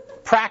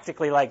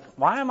practically,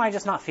 why am I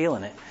just not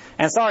feeling it?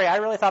 And sorry, I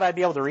really thought I'd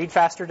be able to read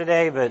faster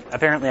today, but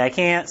apparently I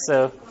can't.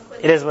 So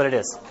it is what it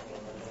is.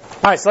 All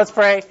right, so let's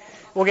pray.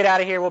 We'll get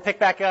out of here. We'll pick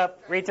back up,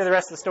 read through the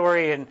rest of the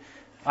story, and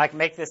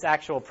make this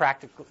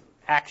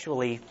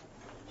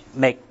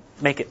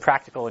make it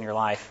practical in your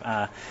life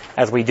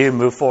as we do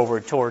move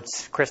forward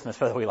towards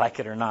Christmas, whether we like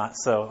it or not.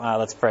 So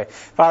let's pray.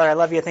 Father, I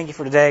love you. I thank you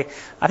for today.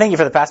 I thank you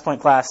for the Past Point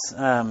class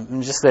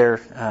and just their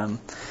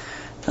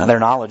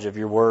knowledge of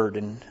your word.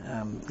 And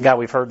God,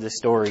 we've heard this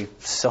story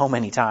so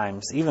many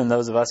times. Even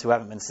those of us who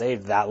haven't been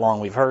saved that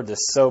long, we've heard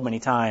this so many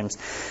times.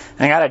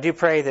 And God, I do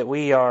pray that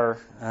we are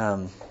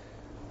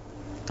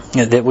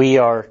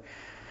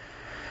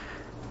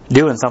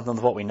doing something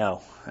with what we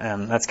know.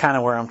 And that's kind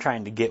of where I'm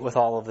trying to get with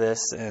all of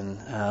this. And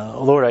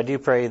Lord, I do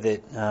pray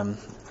that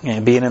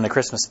being in the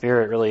Christmas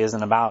spirit really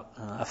isn't about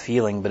a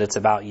feeling, but it's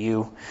about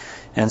you.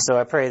 And so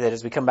I pray that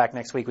as we come back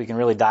next week, we can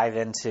really dive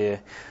into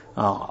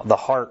the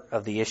heart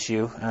of the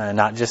issue,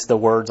 not just the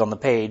words on the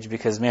page,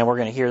 because, man, we're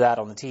going to hear that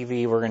on the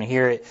TV. We're going to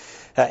hear it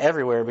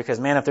everywhere because,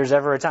 man, if there's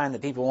ever a time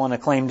that people want to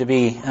claim to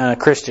be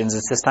Christians,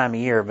 it's this time of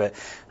year. But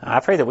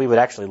I pray that we would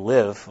actually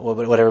live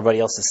what everybody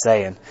else is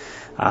saying.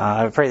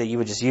 I pray that you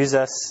would just use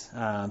us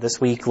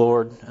this week,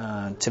 Lord,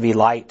 to be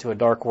light to a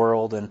dark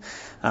world, and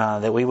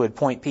that we would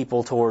point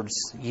people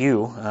towards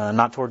you,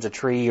 not towards a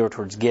tree or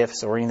towards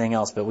gifts or anything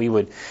else, but we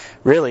would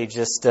really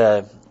just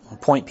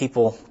point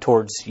people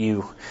towards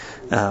you,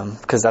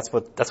 because that's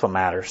what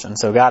matters. And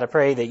so, God, I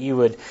pray that you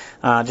would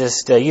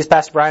just use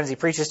Pastor Brian as he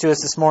preaches to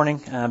us this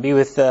morning. Be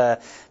with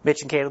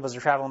Mitch and Caleb as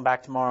they're traveling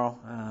back tomorrow,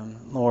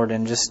 Lord,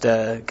 and just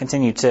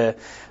continue to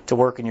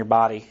work in your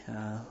body.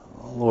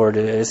 Lord,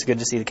 it's good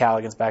to see the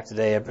Calligans back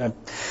today. I've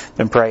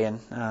been praying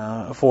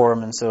for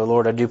them, and so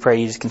Lord, I do pray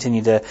you just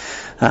continue to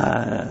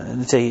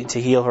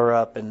heal her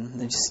up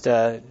and just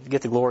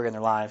get the glory in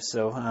their lives.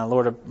 So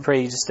Lord, I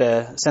pray you just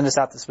send us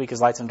out this week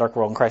as lights in a dark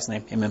world. In Christ's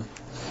name, amen.